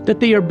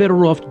that they are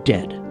better off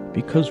dead,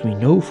 because we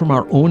know from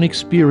our own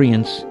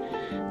experience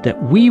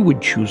that we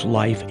would choose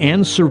life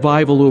and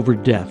survival over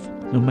death,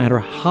 no matter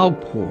how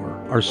poor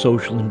our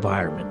social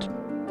environment.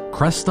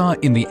 Cresta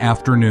in the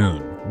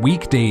Afternoon,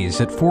 weekdays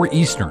at 4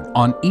 Eastern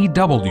on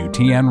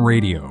EWTN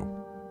Radio.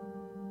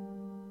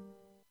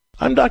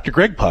 I'm Dr.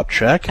 Greg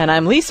Popcak. And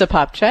I'm Lisa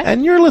Popcak.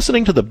 And you're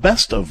listening to the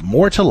best of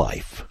More to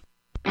Life.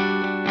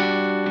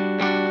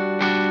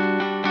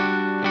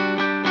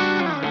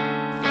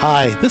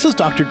 Hi, this is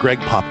Dr. Greg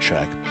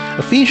Popcak.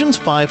 Ephesians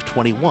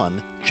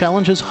 5:21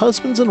 challenges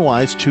husbands and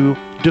wives to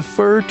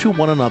defer to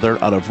one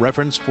another out of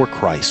reverence for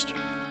Christ.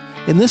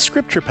 In this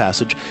scripture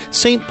passage,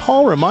 St.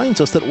 Paul reminds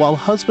us that while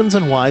husbands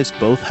and wives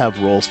both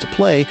have roles to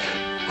play,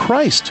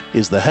 Christ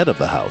is the head of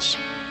the house.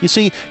 You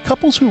see,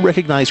 couples who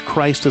recognize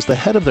Christ as the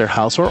head of their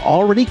house are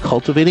already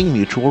cultivating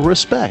mutual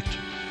respect.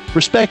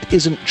 Respect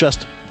isn't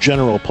just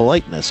general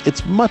politeness,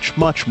 it's much,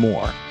 much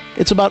more.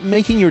 It's about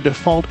making your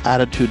default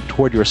attitude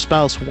toward your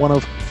spouse one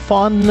of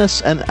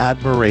fondness and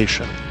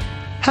admiration.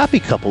 Happy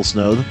couples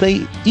know that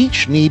they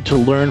each need to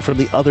learn from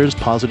the other's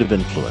positive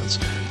influence,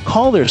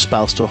 call their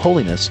spouse to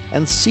holiness,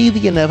 and see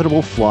the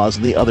inevitable flaws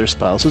in the other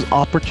spouse as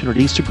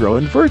opportunities to grow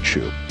in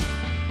virtue.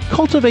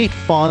 Cultivate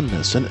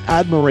fondness and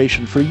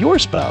admiration for your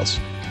spouse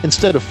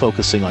instead of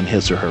focusing on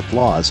his or her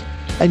flaws,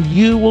 and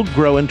you will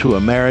grow into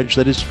a marriage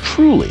that is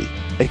truly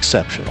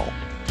exceptional.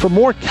 For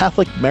more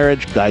Catholic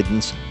marriage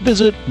guidance,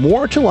 visit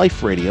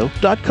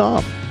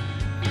moretoliferadio.com.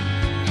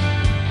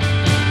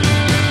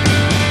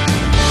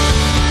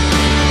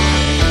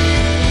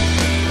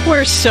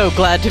 We're so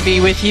glad to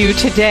be with you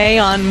today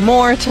on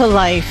More to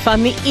Life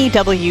on the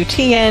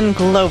EWTN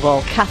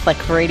Global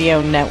Catholic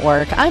Radio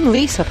Network. I'm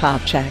Lisa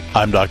Popcak.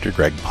 I'm Dr.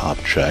 Greg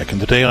Popcak, and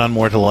today on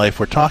More to Life,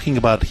 we're talking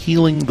about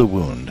healing the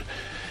wound.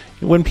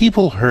 When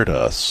people hurt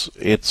us,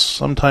 it's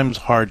sometimes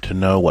hard to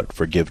know what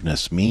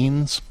forgiveness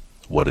means,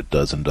 what it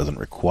does and doesn't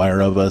require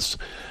of us,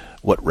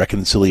 what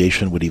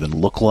reconciliation would even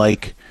look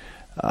like,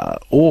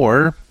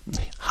 or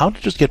how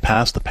to just get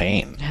past the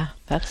pain. Yeah,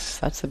 that's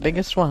the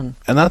biggest one.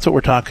 And that's what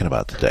we're talking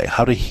about today,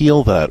 how to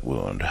heal that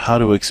wound, how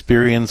to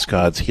experience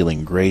God's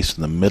healing grace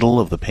in the middle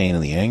of the pain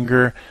and the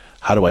anger,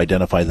 how to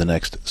identify the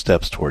next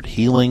steps toward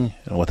healing,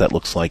 and what that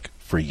looks like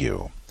for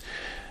you.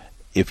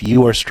 If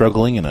you are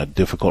struggling in a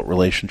difficult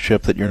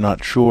relationship that you're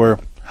not sure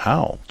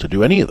how to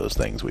do any of those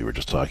things we were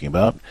just talking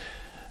about,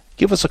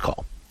 give us a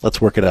call.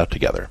 Let's work it out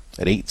together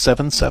at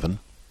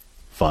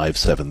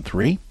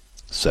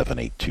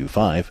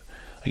 877-573-7825.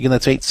 Again,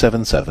 that's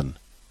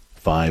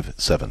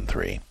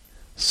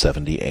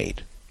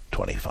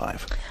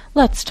 877-573-7825.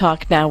 Let's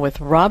talk now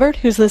with Robert,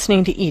 who's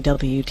listening to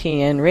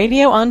EWTN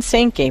Radio on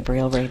St.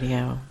 Gabriel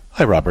Radio.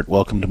 Hi, Robert.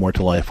 Welcome to More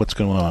to Life. What's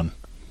going on?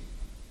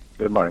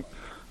 Good morning.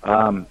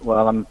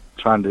 Well, I'm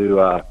trying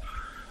to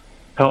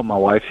help my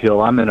wife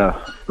heal. I'm in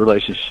a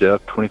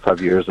relationship,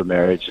 25 years of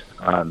marriage.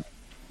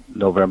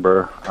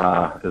 November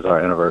is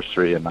our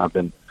anniversary, and I've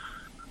been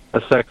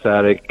a sex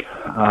addict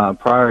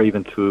prior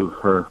even to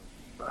her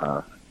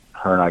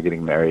and I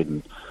getting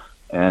married,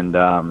 and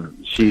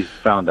she's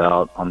found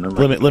out on the.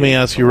 Let me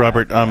ask you,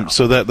 Robert.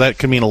 So that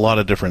can mean a lot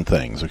of different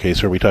things. Okay,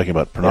 so are we talking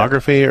about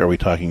pornography? Are we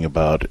talking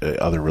about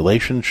other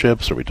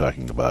relationships? Are we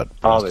talking about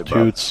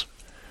prostitutes?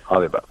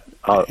 All the above.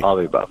 All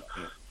the above.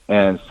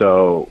 And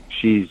so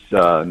she's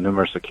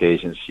numerous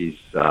occasions she's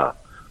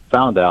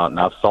found out, and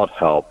I've sought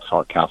help,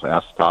 sought counseling.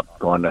 I stopped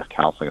going to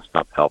counseling and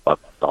stopped help. I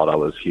thought I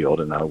was healed,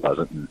 and I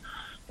wasn't.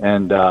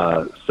 And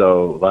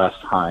so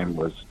last time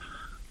was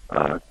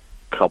a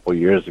couple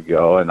years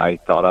ago, and I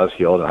thought I was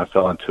healed, and I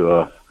fell into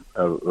a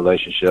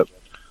relationship,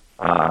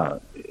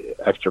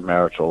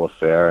 extramarital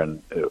affair,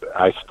 and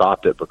I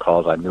stopped it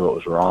because I knew it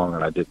was wrong,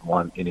 and I didn't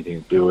want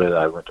anything to do with it.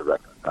 I went to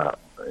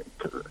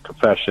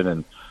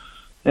confession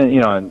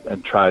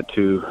and tried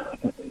to,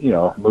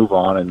 move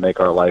on and make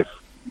our life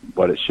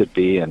what it should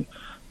be. And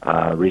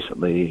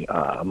recently,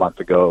 a month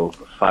ago,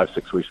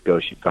 5-6 weeks ago,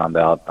 she found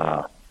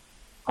out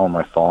on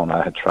my phone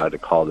I had tried to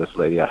call this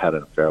lady I had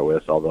an affair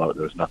with, although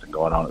there was nothing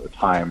going on at the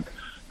time.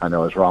 I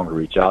know it was wrong to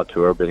reach out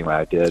to her, but anyway,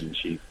 I did, and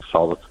she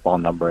saw the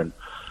phone number. And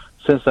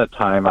since that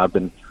time, I've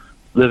been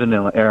living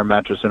in an air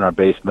mattress in our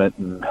basement,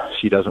 and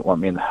she doesn't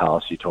want me in the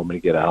house. She told me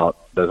to get out,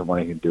 doesn't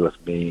want anything to do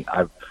with me.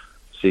 I'm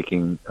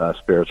seeking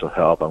spiritual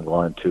help. I'm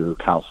going to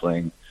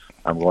counseling.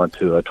 I'm going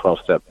to a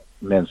 12-step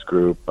men's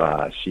group.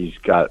 She's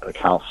got a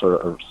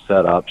counselor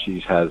set up.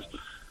 She has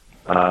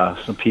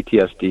some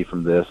PTSD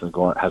from this, and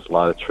has a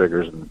lot of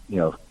triggers, and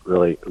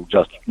really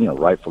just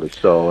rightfully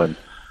so. And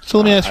so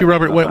let me ask you,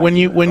 Robert, when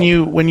you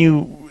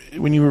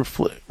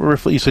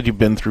said you've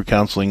been through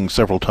counseling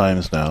several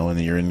times now, and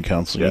you're in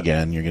counseling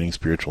again, you're getting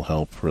spiritual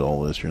help for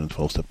all this, you're in the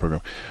 12-step program.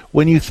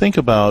 When you think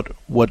about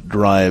what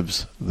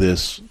drives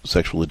this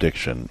sexual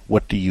addiction,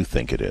 what do you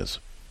think it is?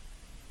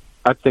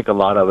 I think a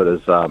lot of it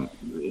is,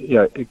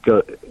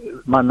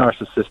 my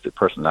narcissistic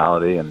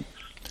personality and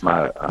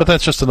my. But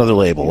that's just another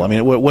label. I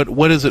mean,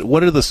 what is it?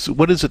 What is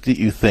it that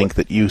you think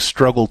that you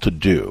struggle to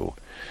do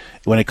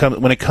when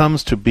it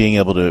comes to being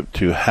able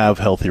to have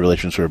healthy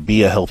relationships or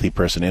be a healthy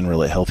person in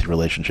healthy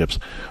relationships?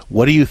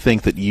 What do you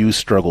think that you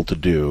struggle to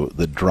do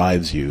that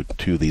drives you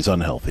to these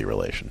unhealthy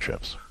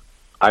relationships?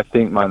 I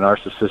think my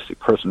narcissistic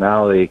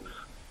personality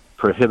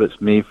prohibits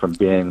me from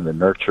being the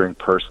nurturing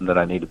person that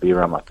I need to be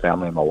around my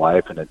family and my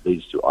wife, and it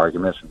leads to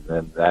arguments, and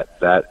then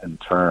that in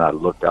turn I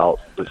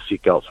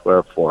seek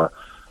elsewhere for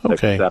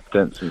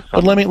acceptance. And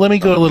but let me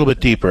go a little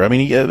bit deeper. I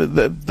mean,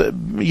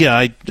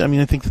 I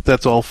think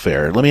that's all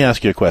fair. Let me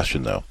ask you a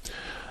question though.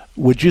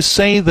 Would you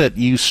say that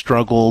you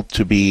struggle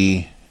to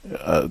be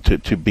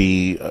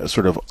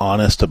sort of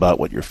honest about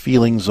what your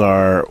feelings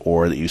are,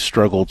 or that you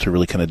struggle to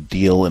really kind of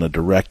deal in a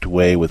direct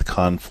way with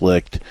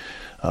conflict?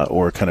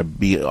 Or kind of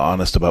be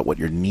honest about what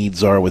your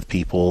needs are with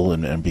people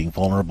and being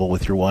vulnerable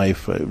with your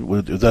wife?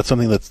 Is that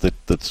something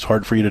that's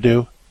hard for you to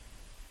do?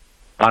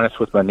 honest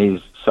with my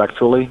needs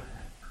sexually.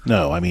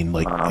 No, I mean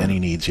like any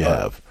needs you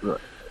have. Well,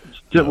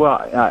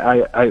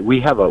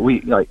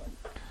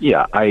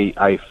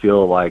 I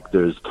feel like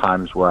there's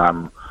times where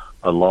I'm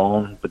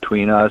alone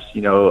between us.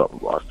 You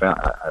know,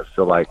 I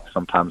feel like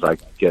sometimes I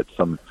get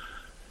some.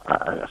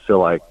 I feel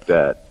like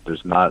that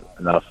there's not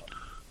enough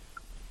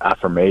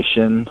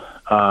affirmation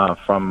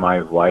from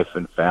my wife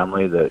and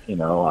family that, you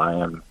know, I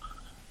am,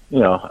 you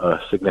know,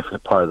 a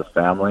significant part of the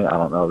family. I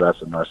don't know if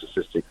that's a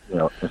narcissistic, you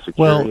know,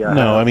 insecurity. Well,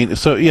 no, I mean,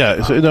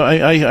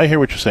 I hear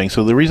what you're saying.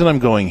 So the reason I'm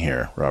going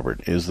here,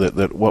 Robert, is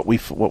that what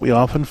we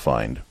often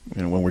find,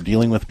 you know, when we're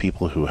dealing with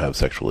people who have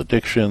sexual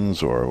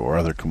addictions or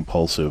other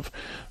compulsive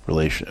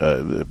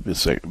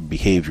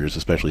behaviors,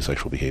 especially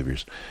sexual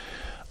behaviors,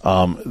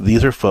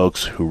 these are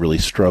folks who really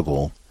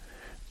struggle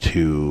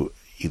to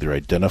either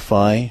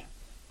identify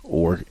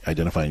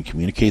and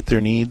communicate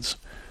their needs.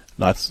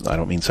 I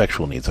don't mean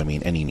sexual needs, I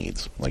mean any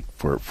needs, like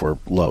for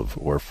love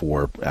or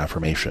for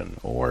affirmation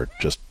or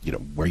just, you know,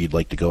 where you'd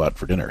like to go out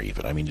for dinner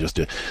even. I mean,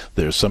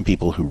 there's some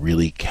people who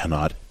really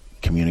cannot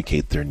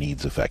communicate their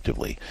needs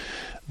effectively.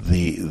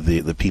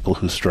 The people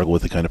who struggle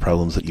with the kind of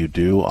problems that you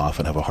do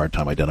often have a hard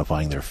time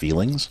identifying their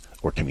feelings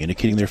or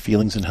communicating their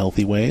feelings in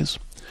healthy ways.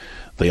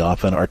 They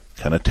often are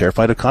kind of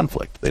terrified of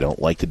conflict. They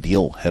don't like to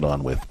deal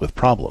head-on with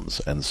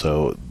problems. And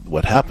so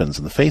what happens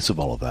in the face of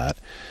all of that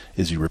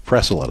is you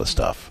repress a lot of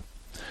stuff,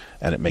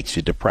 and it makes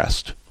you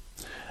depressed.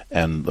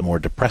 And the more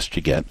depressed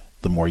you get,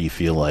 the more you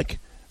feel like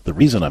the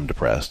reason I'm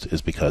depressed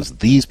is because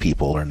these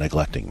people are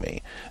neglecting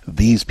me.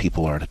 These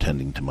people aren't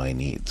attending to my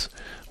needs.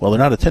 Well, they're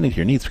not attending to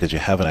your needs because you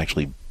haven't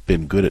actually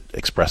been good at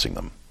expressing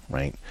them,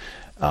 right?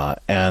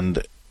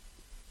 And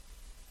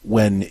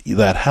when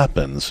that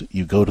happens,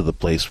 you go to the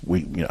place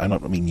I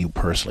don't mean you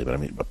personally, but I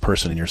mean a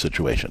person in your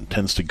situation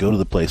tends to go to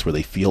the place where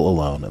they feel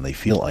alone and they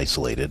feel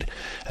isolated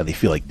and they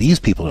feel like these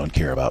people don't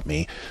care about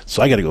me,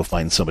 so I got to go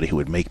find somebody who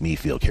would make me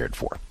feel cared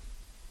for.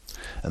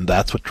 And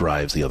that's what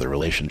drives the other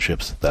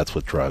relationships. That's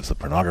what drives the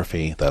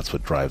pornography. That's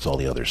what drives all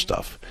the other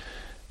stuff.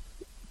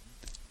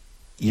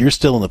 You're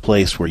still in the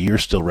place where you're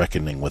still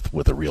reckoning with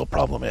what the real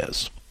problem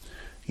is.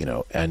 You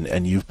know,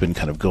 and you've been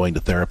kind of going to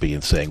therapy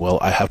and saying, well,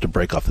 I have to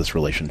break off this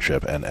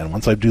relationship, and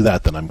once I do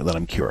that, then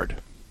I'm cured.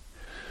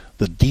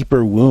 The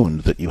deeper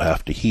wound that you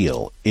have to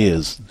heal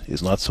is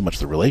not so much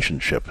the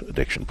relationship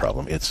addiction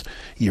problem, it's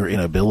your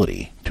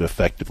inability to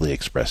effectively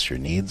express your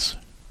needs,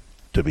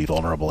 to be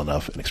vulnerable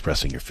enough in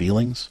expressing your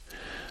feelings,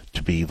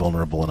 to be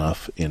vulnerable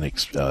enough in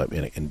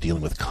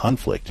dealing with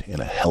conflict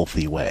in a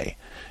healthy way,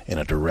 in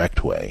a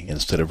direct way,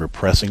 instead of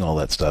repressing all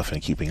that stuff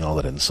and keeping all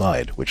that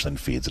inside, which then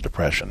feeds a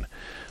depression.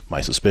 My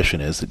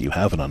suspicion is that you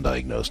have an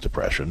undiagnosed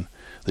depression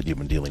that you've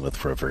been dealing with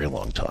for a very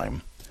long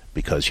time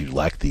because you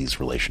lack these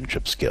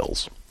relationship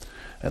skills.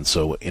 And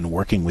so in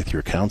working with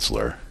your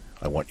counselor,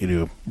 I want you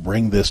to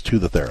bring this to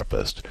the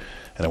therapist,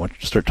 and I want you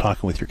to start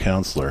talking with your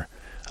counselor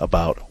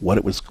about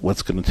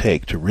what's going to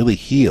take to really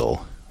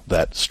heal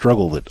that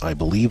struggle that I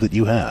believe that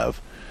you have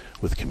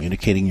with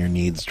communicating your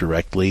needs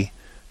directly,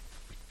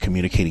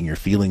 communicating your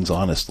feelings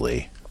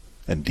honestly,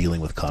 and dealing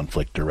with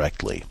conflict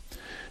directly.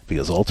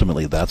 Because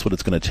ultimately that's what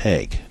it's going to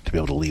take to be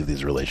able to leave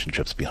these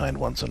relationships behind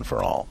once and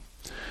for all.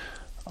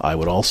 I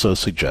would also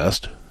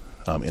suggest,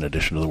 in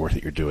addition to the work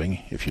that you're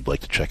doing, if you'd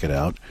like to check it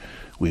out,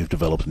 we've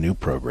developed a new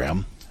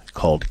program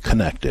called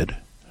Connected,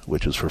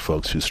 which is for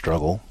folks who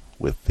struggle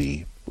with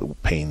the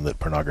pain that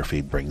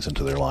pornography brings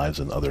into their lives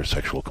and other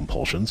sexual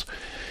compulsions.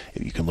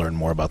 You can learn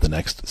more about the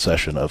next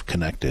session of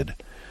Connected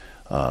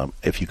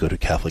if you go to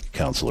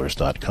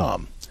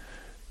CatholicCounselors.com.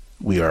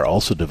 We are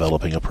also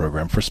developing a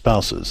program for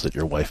spouses that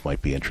your wife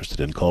might be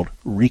interested in called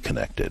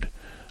Reconnected,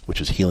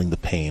 which is healing the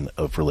pain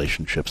of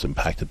relationships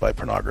impacted by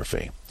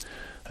pornography.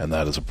 And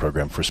that is a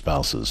program for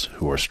spouses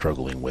who are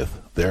struggling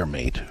with their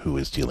mate who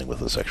is dealing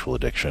with a sexual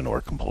addiction or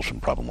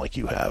compulsion problem like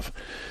you have.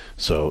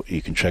 So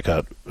you can check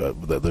out,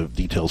 the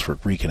details for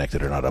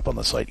Reconnected are not up on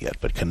the site yet,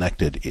 but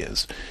Connected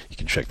is. You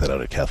can check that out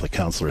at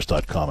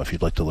CatholicCounselors.com if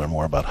you'd like to learn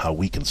more about how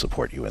we can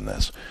support you in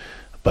this.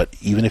 But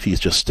even if you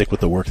just stick with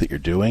the work that you're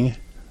doing,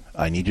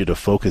 I need you to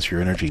focus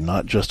your energy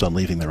not just on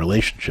leaving the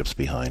relationships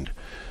behind,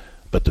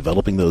 but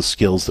developing those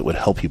skills that would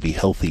help you be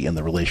healthy in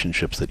the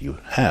relationships that you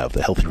have,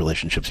 the healthy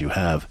relationships you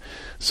have,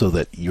 so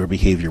that your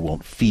behavior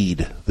won't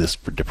feed this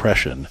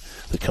depression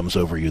that comes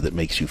over you that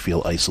makes you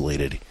feel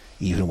isolated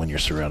even when you're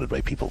surrounded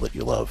by people that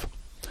you love.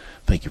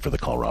 Thank you for the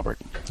call, Robert,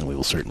 and we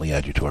will certainly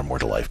add you to our More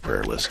to Life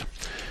prayer list.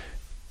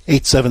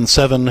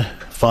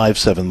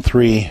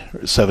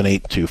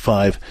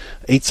 877-573-7825,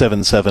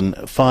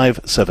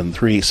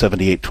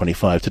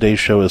 877-573-7825. Today's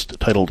show is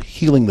titled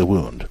Healing the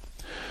Wound.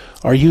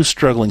 Are you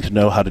struggling to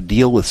know how to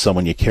deal with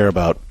someone you care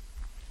about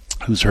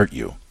who's hurt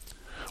you,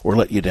 or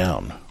let you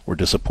down, or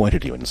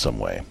disappointed you in some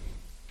way?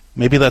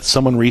 Maybe that's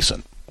someone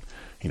recent.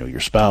 You know, your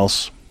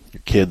spouse,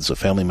 your kids, a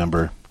family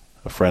member,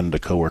 a friend, a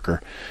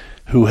coworker,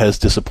 who has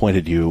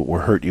disappointed you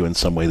or hurt you in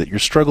some way that you're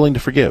struggling to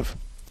forgive.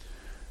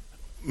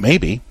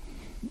 Maybe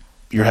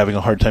you're having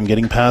a hard time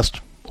getting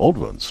past old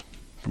wounds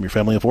from your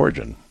family of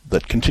origin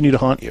that continue to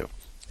haunt you.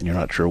 and you're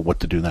not sure what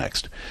to do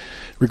next.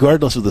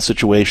 Regardless of the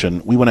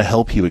situation, we want to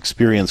help you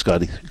experience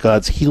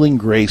God's healing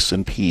grace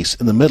and peace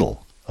in the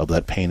middle of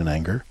that pain and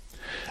anger,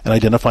 and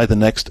identify the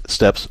next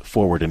steps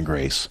forward in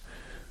grace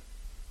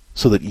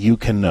so that you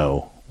can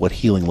know what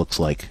healing looks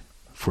like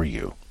for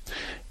you.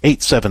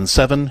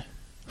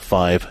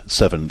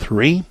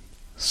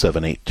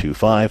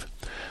 877-573-7825.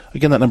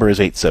 Again, that number is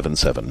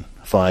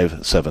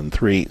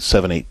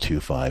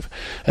 877-573-7825.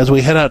 As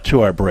we head out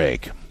to our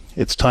break,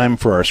 it's time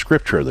for our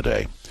scripture of the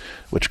day,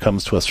 which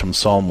comes to us from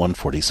Psalm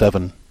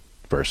 147,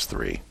 verse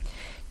 3.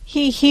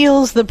 He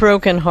heals the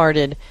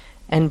brokenhearted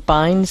and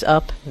binds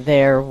up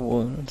their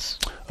wounds.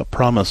 A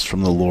promise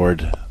from the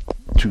Lord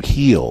to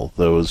heal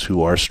those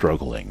who are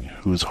struggling,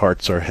 whose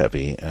hearts are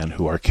heavy, and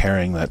who are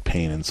carrying that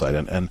pain inside.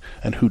 And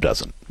who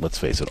doesn't? Let's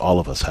face it, all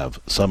of us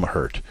have some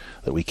hurt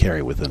that we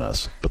carry within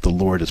us, but the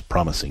Lord is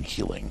promising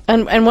healing.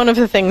 And one of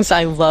the things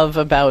I love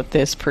about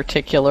this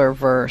particular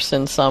verse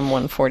in Psalm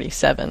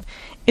 147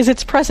 is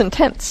its present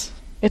tense.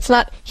 It's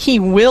not, he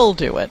will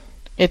do it.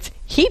 It's,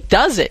 he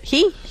does it.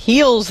 He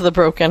heals the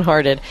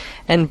brokenhearted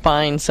and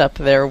binds up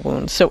their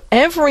wounds. So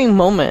every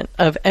moment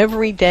of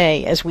every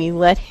day, as we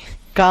let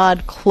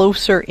God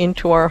closer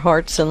into our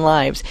hearts and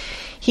lives,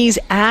 he's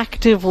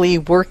actively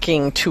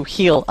working to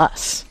heal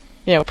us.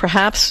 You know,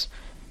 perhaps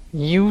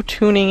you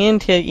tuning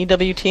into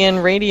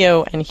EWTN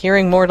radio and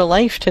hearing More to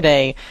Life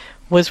today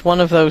was one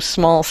of those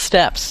small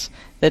steps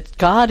that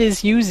God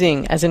is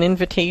using as an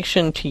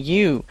invitation to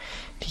you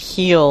to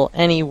heal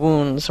any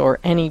wounds or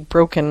any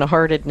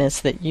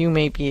brokenheartedness that you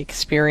may be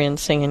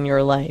experiencing in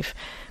your life.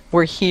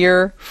 We're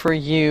here for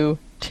you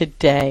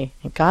today,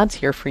 and God's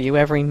here for you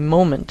every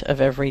moment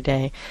of every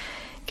day.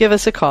 Give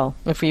us a call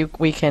if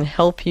we can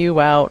help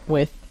you out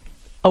with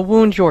a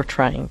wound you're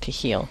trying to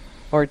heal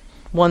or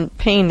one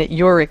pain that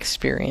you're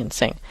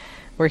experiencing.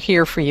 We're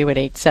here for you at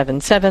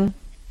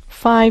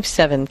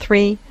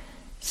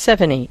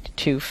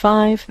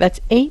 877-573-7825.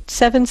 That's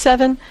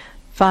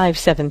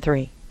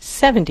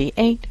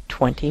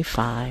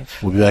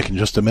 877-573-7825. We'll be back in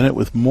just a minute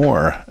with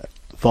more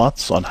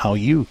thoughts on how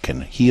you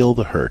can heal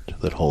the hurt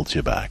that holds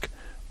you back.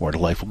 More to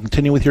Life will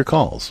continue with your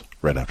calls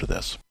right after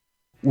this.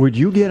 Would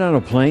you get on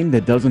a plane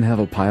that doesn't have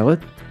a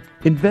pilot?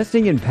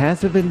 Investing in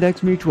passive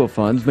index mutual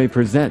funds may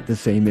present the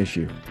same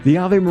issue. The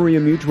Ave Maria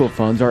mutual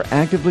funds are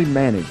actively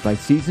managed by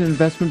seasoned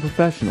investment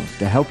professionals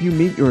to help you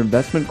meet your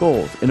investment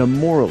goals in a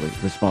morally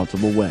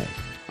responsible way.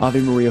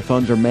 Ave Maria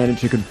funds are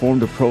managed to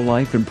conform to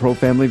pro-life and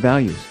pro-family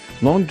values.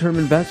 Long-term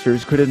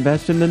investors could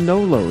invest in the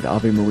no-load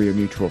Ave Maria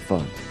mutual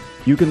funds.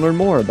 You can learn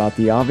more about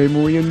the Ave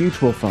Maria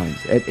mutual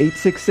funds at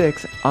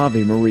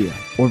 866-AVE-MARIA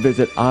or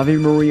visit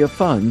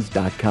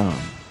AveMariaFunds.com.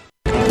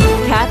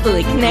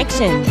 Catholic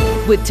Connection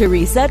with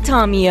Teresa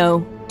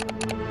Tomeo.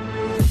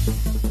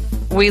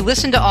 We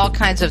listen to all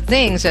kinds of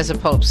things, as the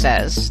Pope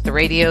says. The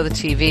radio, the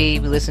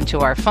TV, we listen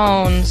to our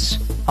phones,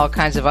 all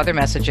kinds of other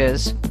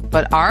messages.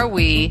 But are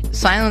we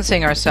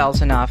silencing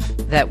ourselves enough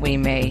that we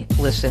may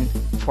listen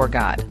for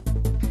God?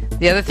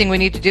 The other thing we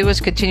need to do is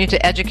continue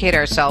to educate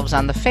ourselves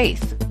on the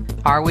faith.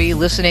 Are we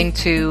listening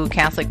to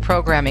Catholic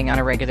programming on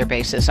a regular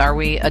basis? Are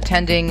we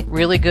attending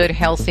really good,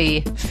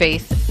 healthy,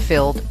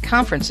 faith-filled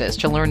conferences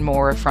to learn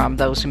more from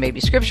those who may be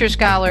scripture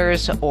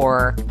scholars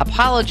or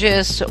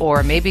apologists,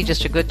 or maybe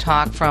just a good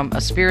talk from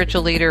a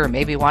spiritual leader, or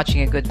maybe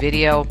watching a good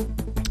video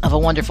of a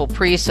wonderful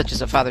priest such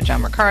as a Father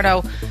John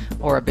Mercado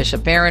or a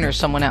Bishop Barron or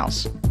someone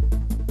else?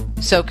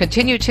 So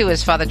continue to,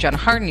 as Father John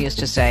Harden used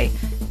to say,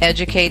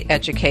 educate,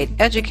 educate,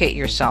 educate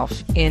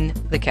yourself in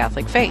the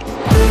Catholic faith.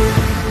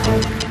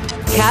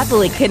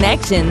 Catholic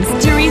Connections,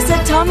 Teresa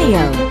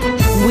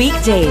Tomeo.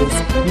 Weekdays,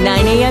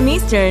 9 a.m.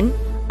 Eastern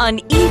on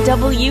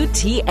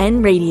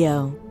EWTN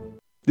Radio.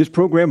 This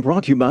program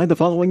brought to you by the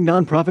following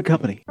nonprofit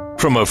company.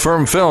 From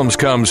Affirm Films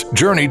comes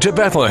Journey to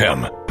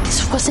Bethlehem.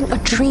 This wasn't a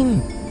dream.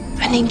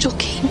 An angel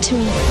came to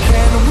me.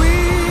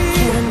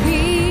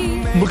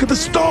 Look at the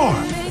star.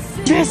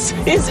 This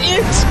is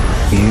it.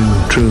 You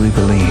truly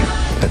believe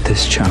that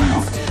this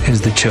child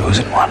is the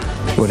chosen one.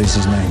 What is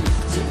his name?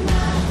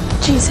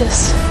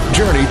 Jesus.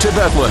 Journey to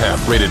Bethlehem.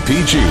 Rated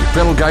PG.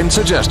 Parental guidance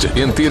suggested.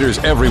 In theaters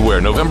everywhere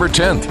November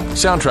 10th.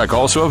 Soundtrack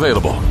also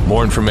available.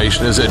 More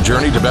information is at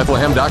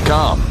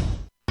journeytobethlehem.com.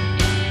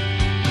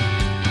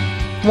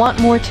 Want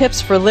more tips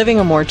for living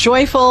a more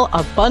joyful,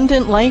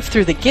 abundant life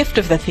through the gift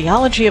of the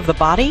theology of the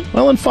body?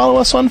 Well, and follow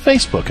us on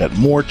Facebook at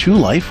More to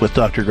Life with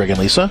Dr. Greg and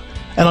Lisa,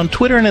 and on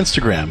Twitter and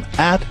Instagram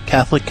at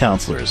Catholic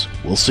Counselors.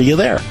 We'll see you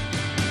there.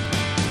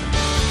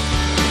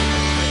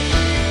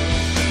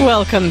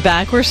 Welcome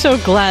back. We're so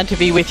glad to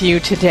be with you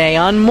today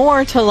on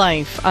More to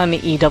Life on the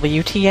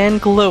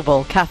EWTN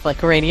Global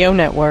Catholic Radio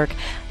Network.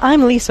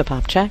 I'm Lisa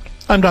Popcak.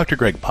 I'm Dr.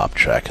 Greg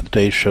Popcak.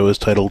 Today's show is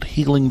titled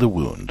Healing the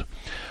Wound.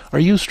 Are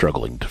you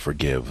struggling to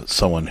forgive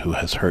someone who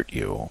has hurt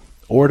you,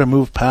 or to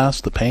move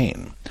past the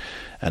pain?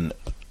 And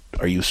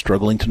are you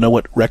struggling to know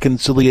what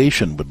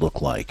reconciliation would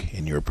look like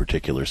in your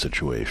particular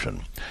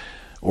situation,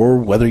 or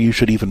whether you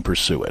should even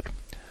pursue it?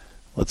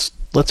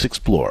 Let's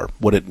explore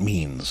what it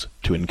means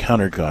to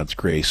encounter God's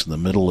grace in the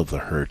middle of the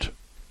hurt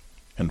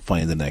and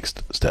find the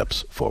next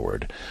steps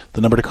forward.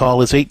 The number to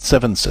call is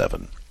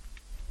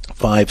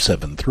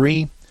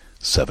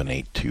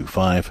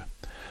 877-573-7825.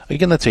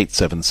 Again, that's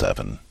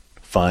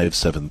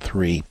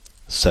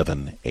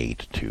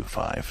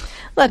 877-573-7825.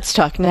 Let's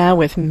talk now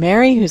with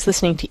Mary, who's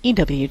listening to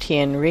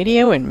EWTN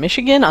Radio in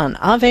Michigan on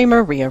Ave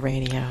Maria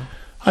Radio.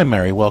 Hi,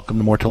 Mary. Welcome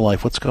to More to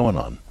Life. What's going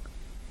on?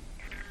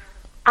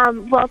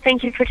 Well,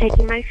 thank you for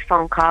taking my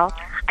phone call.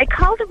 I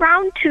called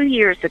around 2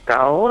 years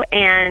ago,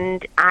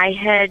 and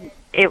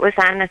it was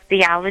on a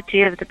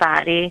Theology of the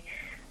Body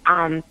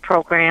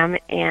program,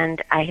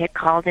 and I had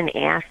called and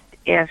asked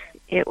if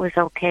it was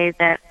okay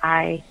that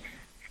I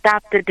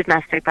stop the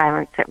domestic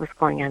violence that was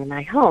going on in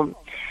my home.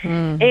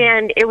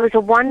 And it was a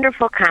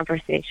wonderful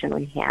conversation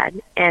we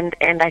had, and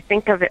I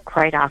think of it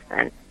quite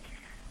often.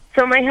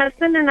 So my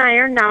husband and I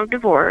are now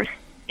divorced.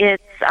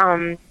 It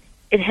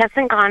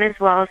hasn't gone as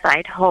well as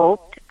I'd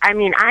hoped. I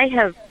mean, I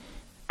have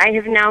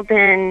now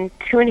been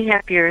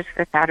 2.5 years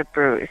without a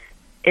bruise.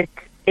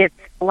 It's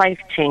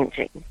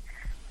life-changing.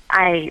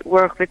 I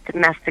work with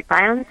domestic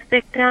violence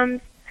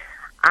victims.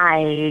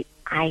 I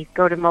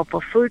go to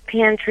mobile food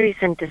pantries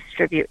and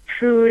distribute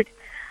food.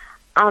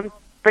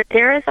 But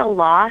there is a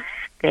loss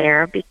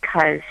there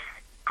because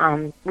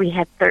we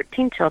had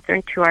 13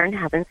 children, 2 are in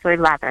heaven, so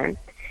 11.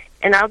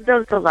 And of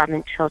those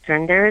 11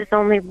 children, there is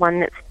only one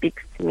that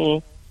speaks to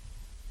me.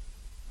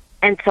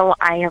 And so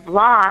I have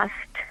lost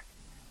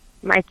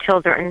my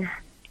children.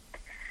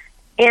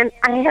 And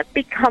I have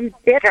become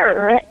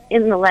bitter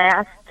in the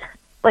last,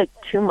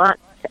 2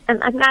 months.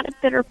 And I'm not a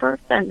bitter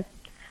person.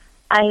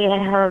 I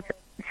have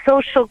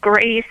social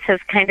grace has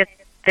kind of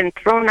been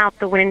thrown out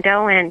the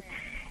window, and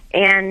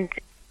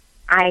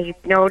I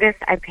noticed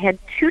I've had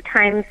 2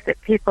 times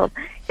that people,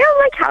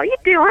 how you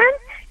doing?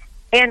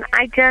 And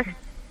I just,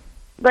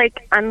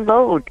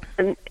 unload.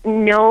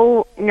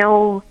 No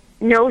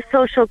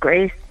social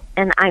grace,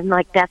 and I'm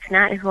like, that's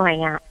not who I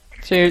am.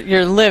 So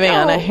you're living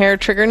on a hair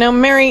trigger. Now,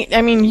 Mary,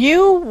 I mean,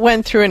 you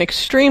went through an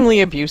extremely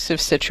abusive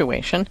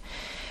situation,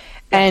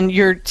 and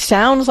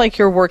sounds like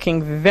you're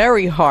working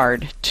very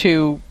hard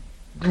to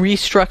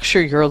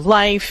restructure your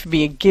life,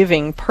 be a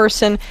giving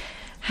person.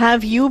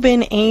 Have you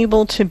been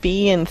able to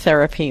be in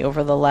therapy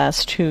over the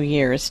last 2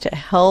 years to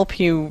help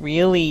you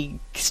really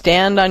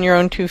stand on your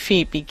own 2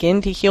 feet,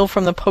 begin to heal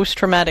from the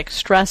post-traumatic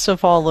stress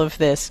of all of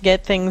this,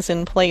 get things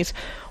in place?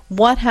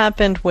 What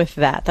happened with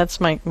that? That's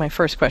my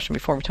first question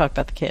before we talk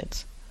about the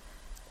kids.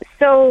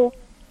 So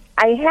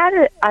I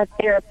had a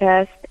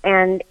therapist,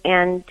 and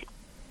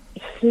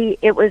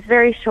it was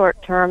very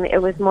short term.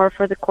 It was more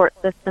for the court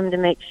system to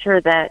make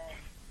sure that,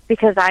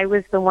 because I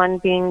was the one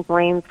being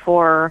blamed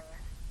for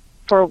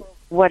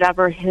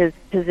whatever his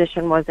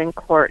position was in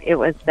court, it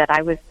was that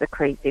I was the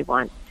crazy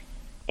one.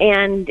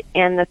 And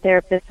the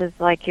therapist is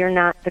like, you're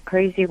not the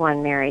crazy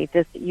one, Mary.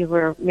 You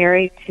were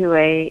married to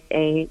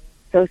a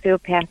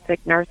sociopathic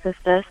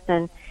narcissist,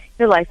 and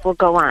your life will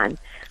go on.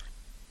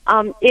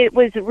 It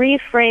was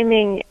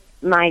reframing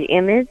my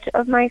image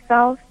of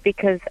myself,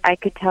 because I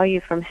could tell you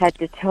from head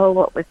to toe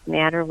what was the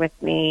matter with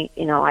me.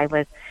 I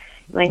was...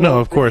 No,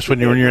 of course. When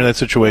you're in that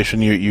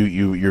situation,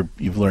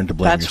 you've learned to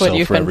blame yourself for everything. That's what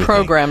you've been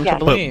programmed to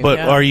believe. But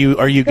are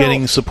you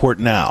getting support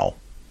now?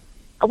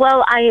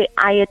 Well, I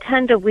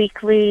attend a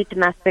weekly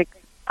domestic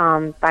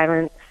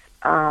violence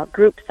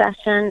group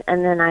session,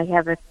 and then I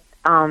have a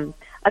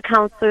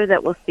counselor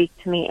that will speak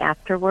to me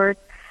afterwards.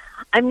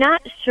 I'm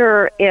not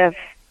sure if,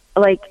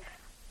 I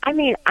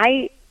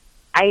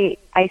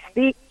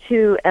speak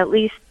to at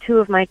least 2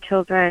 of my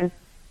children,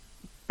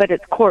 but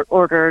it's court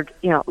ordered,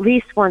 at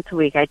least once a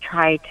week. I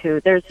try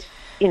to.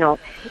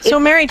 So,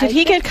 Mary, did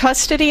he get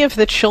custody of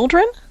the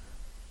children?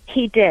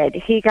 He did.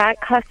 He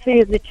got custody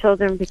of the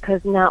children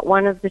because not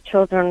one of the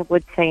children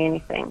would say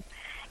anything.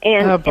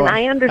 And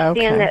I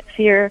understand that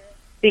fear,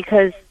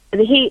 because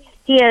he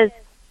has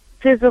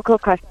physical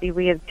custody.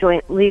 We have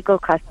joint legal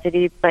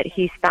custody, but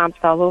he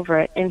stomps all over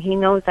it, and he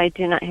knows I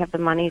do not have the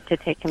money to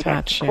take him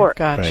back to court.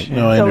 Right.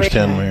 No, I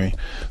understand, Mary.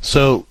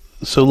 So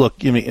look,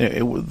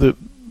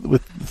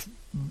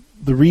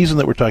 the reason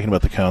that we're talking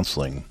about the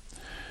counseling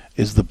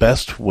is the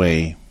best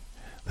way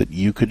that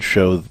you could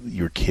show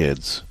your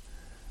kids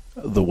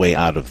the way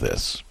out of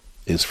this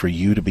is for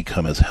you to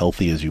become as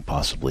healthy as you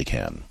possibly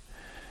can.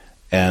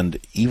 And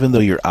even though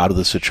you're out of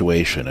the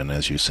situation, and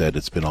as you said,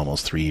 it's been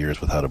almost 3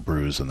 years without a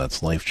bruise, and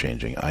that's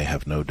life-changing, I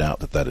have no doubt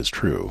that is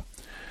true.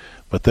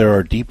 But there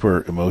are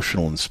deeper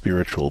emotional and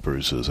spiritual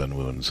bruises and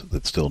wounds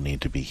that still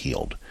need to be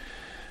healed.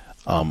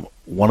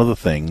 One of the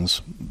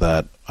things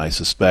that I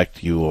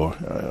suspect you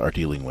are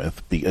dealing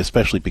with,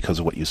 especially because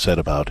of what you said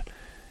about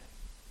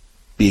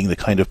being the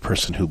kind of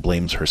person who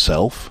blames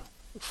herself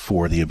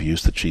for the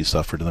abuse that she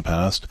suffered in the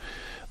past,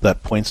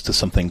 that points to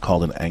something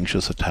called an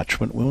anxious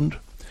attachment wound.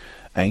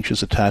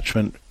 Anxious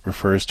attachment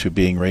refers to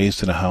being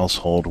raised in a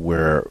household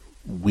where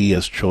we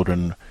as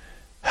children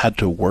had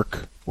to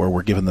work, or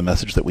were given the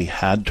message that we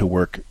had to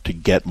work to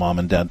get mom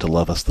and dad to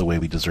love us the way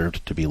we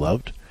deserved to be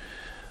loved.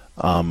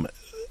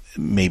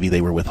 Maybe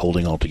they were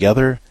withholding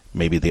altogether.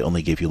 Maybe they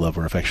only gave you love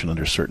or affection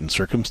under certain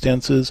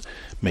circumstances.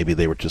 Maybe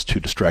they were just too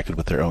distracted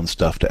with their own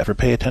stuff to ever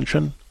pay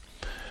attention.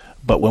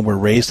 But when we're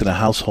raised in a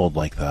household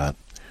like that,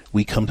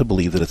 we come to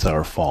believe that it's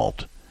our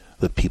fault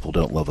that people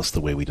don't love us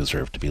the way we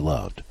deserve to be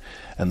loved.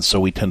 And so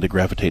we tend to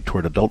gravitate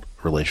toward adult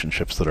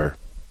relationships that are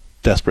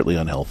desperately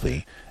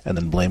unhealthy, and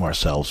then blame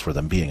ourselves for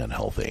them being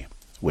unhealthy,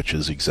 which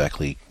is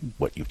exactly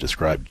what you've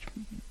described,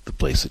 the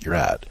place that you're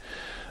at.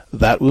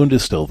 That wound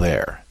is still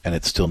there, and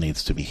it still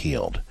needs to be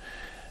healed.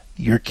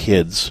 Your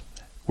kids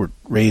were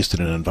raised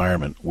in an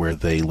environment where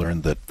they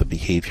learned that the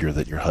behavior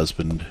that your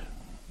husband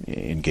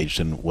engaged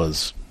in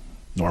was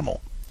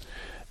normal,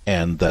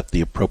 and that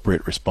the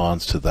appropriate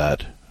response to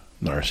that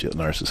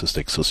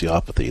narcissistic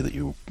sociopathy that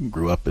you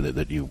grew up in,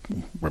 that you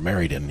were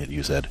married in,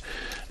 you said,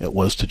 it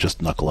was to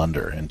just knuckle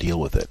under and deal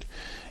with it.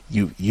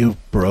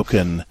 You've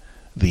broken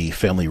the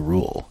family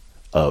rule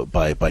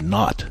by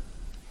not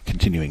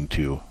continuing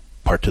to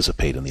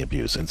participate in the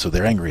abuse, and so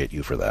they're angry at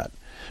you for that,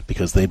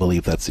 because they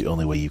believe that's the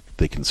only way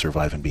they can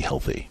survive and be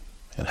healthy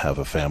and have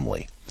a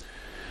family.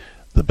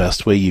 The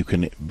best way you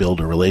can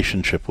build a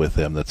relationship with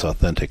them that's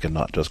authentic and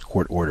not just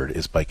court-ordered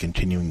is by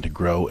continuing to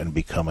grow and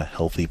become a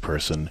healthy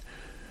person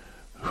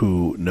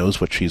who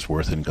knows what she's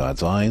worth in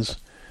God's eyes,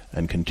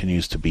 and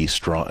continues to be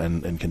strong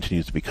and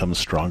continues to become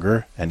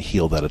stronger and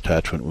heal that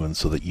attachment wound,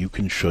 so that you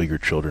can show your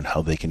children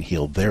how they can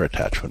heal their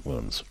attachment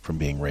wounds from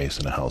being raised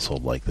in a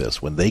household like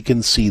this. When they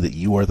can see that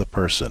you are the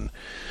person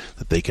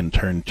that they can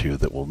turn to,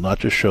 that will not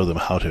just show them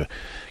how to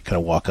kind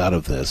of walk out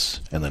of this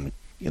and then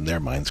in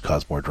their minds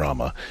cause more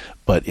drama,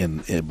 but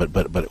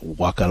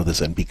walk out of this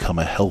and become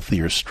a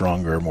healthier,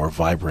 stronger, more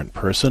vibrant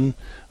person,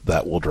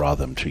 that will draw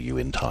them to you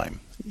in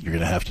time. You're going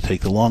to have to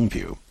take the long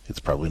view. It's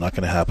probably not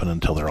going to happen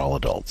until they're all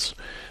adults,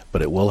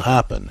 but it will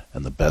happen,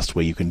 and the best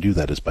way you can do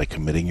that is by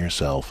committing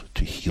yourself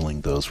to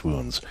healing those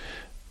wounds,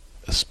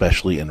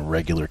 especially in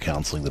regular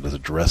counseling that is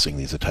addressing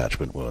these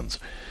attachment wounds.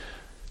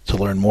 To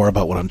learn more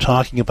about what I'm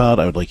talking about,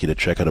 I would like you to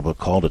check out a book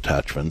called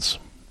Attachments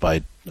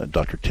by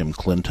Dr. Tim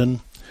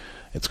Clinton.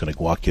 It's going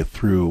to walk you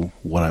through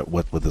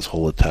what this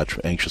whole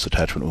anxious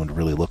attachment wound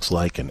really looks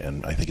like,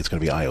 and I think it's going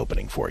to be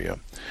eye-opening for you.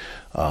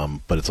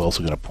 But it's also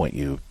going to point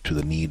you to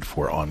the need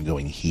for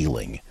ongoing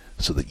healing,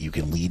 so that you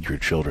can lead your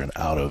children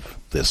out of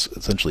this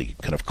essentially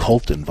kind of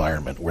cult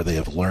environment where they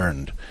have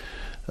learned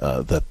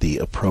that the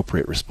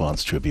appropriate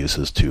response to abuse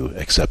is to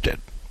accept it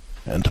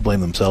and to blame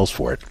themselves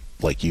for it,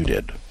 like you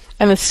did.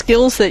 And the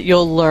skills that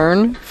you'll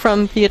learn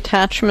from the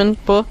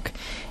attachment book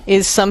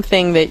is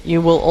something that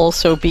you will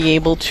also be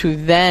able to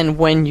then,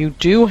 when you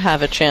do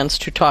have a chance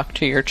to talk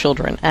to your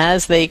children,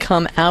 as they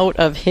come out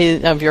of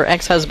your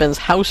ex-husband's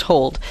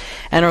household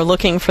and are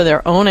looking for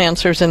their own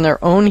answers and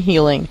their own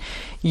healing,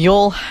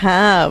 you'll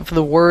have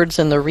the words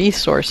and the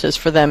resources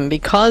for them,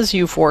 because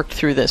you've worked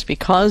through this,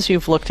 because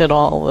you've looked at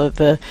all of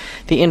the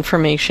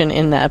information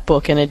in that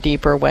book in a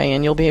deeper way,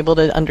 and you'll be able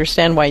to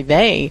understand why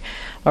they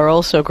are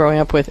also growing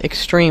up with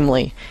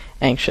extremely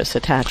anxious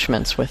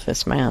attachments with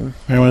this man.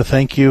 I want to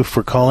thank you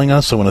for calling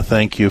us. I want to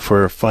thank you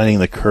for finding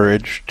the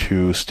courage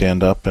to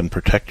stand up and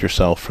protect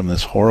yourself from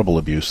this horrible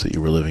abuse that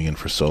you were living in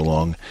for so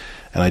long.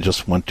 And I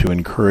just want to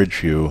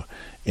encourage you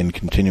in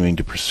continuing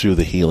to pursue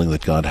the healing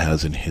that God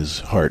has in his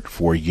heart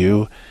for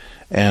you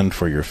and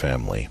for your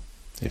family,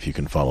 if you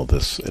can follow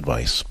this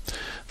advice.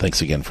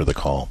 Thanks again for the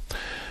call.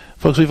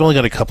 Folks, we've only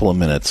got a couple of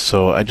minutes,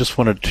 so I just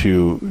wanted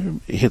to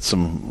hit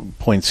some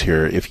points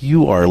here. If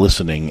you are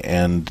listening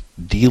and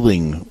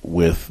dealing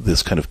with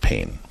this kind of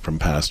pain from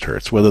past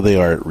hurts, whether they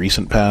are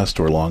recent past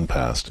or long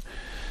past,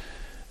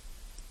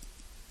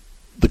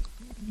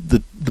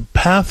 the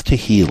path to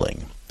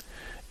healing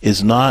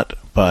is not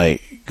by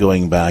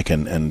going back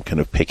and kind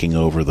of picking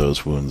over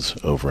those wounds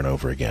over and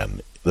over again.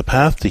 The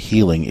path to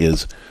healing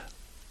is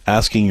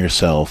asking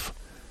yourself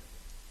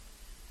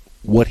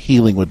what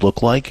healing would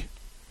look like,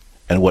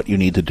 and what you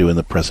need to do in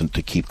the present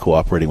to keep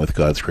cooperating with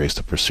God's grace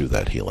to pursue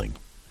that healing.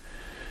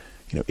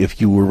 If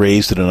you were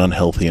raised in an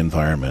unhealthy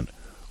environment,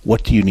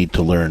 what do you need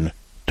to learn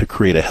to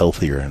create a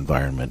healthier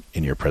environment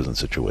in your present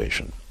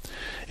situation?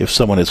 If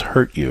someone has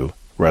hurt you,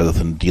 rather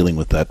than dealing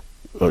with that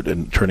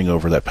and turning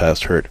over that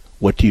past hurt,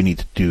 what do you need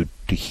to do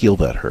to heal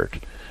that hurt,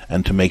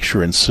 and to make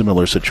sure in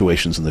similar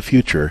situations in the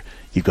future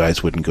you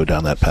guys wouldn't go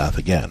down that path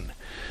again?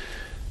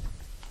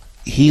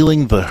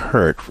 Healing the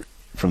hurt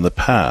from the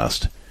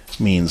past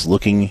means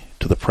looking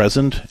to the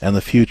present and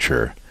the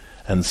future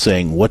and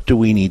saying, what do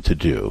we need to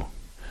do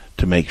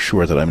to make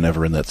sure that I'm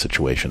never in that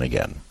situation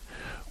again?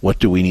 What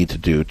do we need to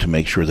do to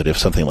make sure that if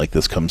something like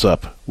this comes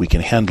up, we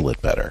can handle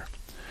it better?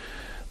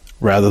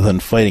 Rather than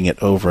fighting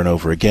it over and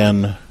over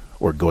again,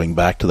 or going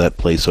back to that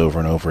place over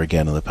and over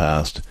again in the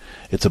past,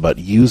 it's about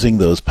using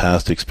those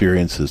past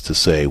experiences to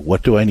say,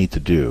 what do I need to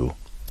do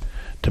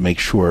to make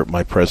sure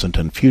my present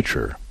and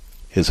future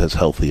is as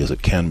healthy as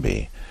it can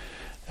be?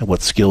 And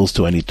what skills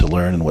do I need to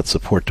learn, and what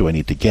support do I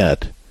need to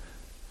get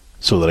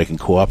so that I can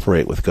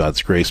cooperate with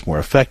God's grace more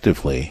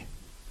effectively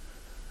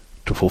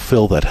to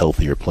fulfill that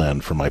healthier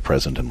plan for my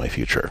present and my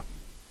future?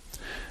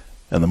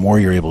 And the more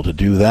you're able to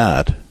do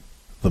that,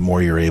 the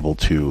more you're able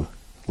to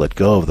let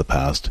go of the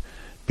past,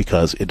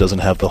 because it doesn't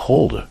have the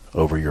hold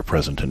over your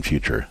present and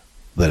future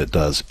that it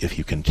does if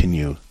you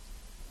continue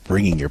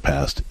bringing your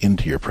past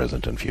into your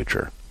present and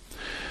future.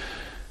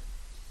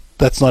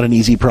 That's not an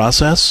easy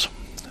process,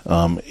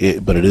 but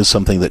it is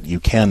something that you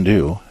can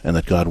do and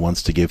that God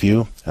wants to give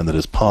you, and that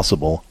is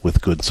possible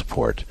with good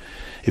support.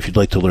 If you'd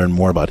like to learn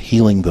more about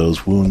healing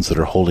those wounds that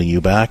are holding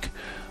you back,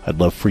 I'd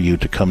love for you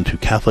to come to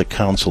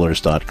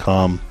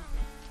CatholicCounselors.com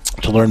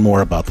to learn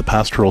more about the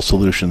Pastoral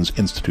Solutions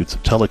Institutes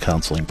of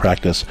Telecounseling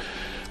Practice,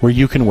 where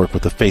you can work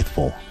with a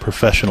faithful,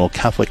 professional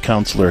Catholic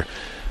counselor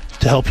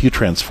to help you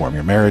transform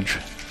your marriage,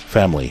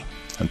 family,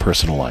 and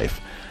personal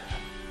life.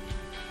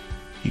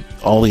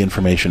 All the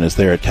information is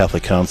there at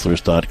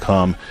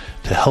CatholicCounselors.com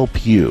to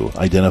help you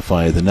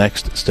identify the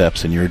next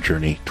steps in your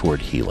journey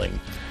toward healing.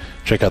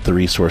 Check out the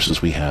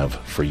resources we have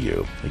for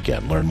you.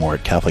 Again, learn more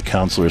at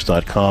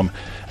CatholicCounselors.com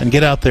and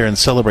get out there and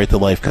celebrate the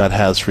life God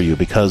has for you,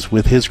 because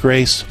with His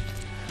grace,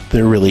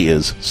 there really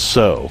is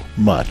so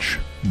much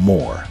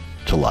more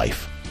to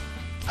life.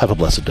 Have a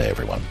blessed day,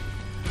 everyone.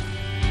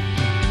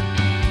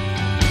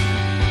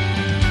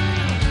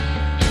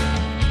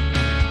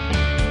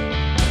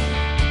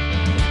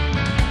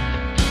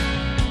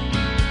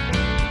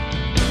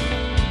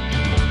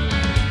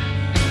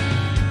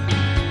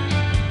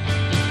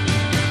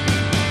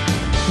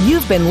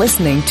 You've been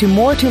listening to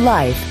More to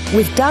Life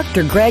with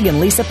Dr. Greg and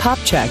Lisa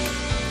Popcak.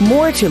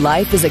 More to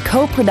Life is a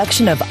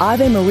co-production of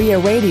Ave Maria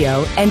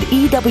Radio and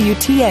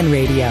EWTN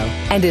Radio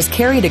and is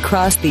carried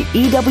across the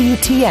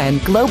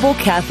EWTN Global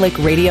Catholic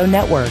Radio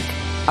Network.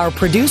 Our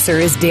producer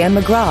is Dan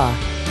McGraw.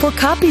 For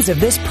copies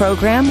of this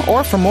program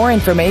or for more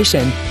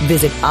information,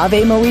 visit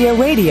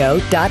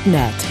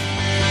AveMariaRadio.net.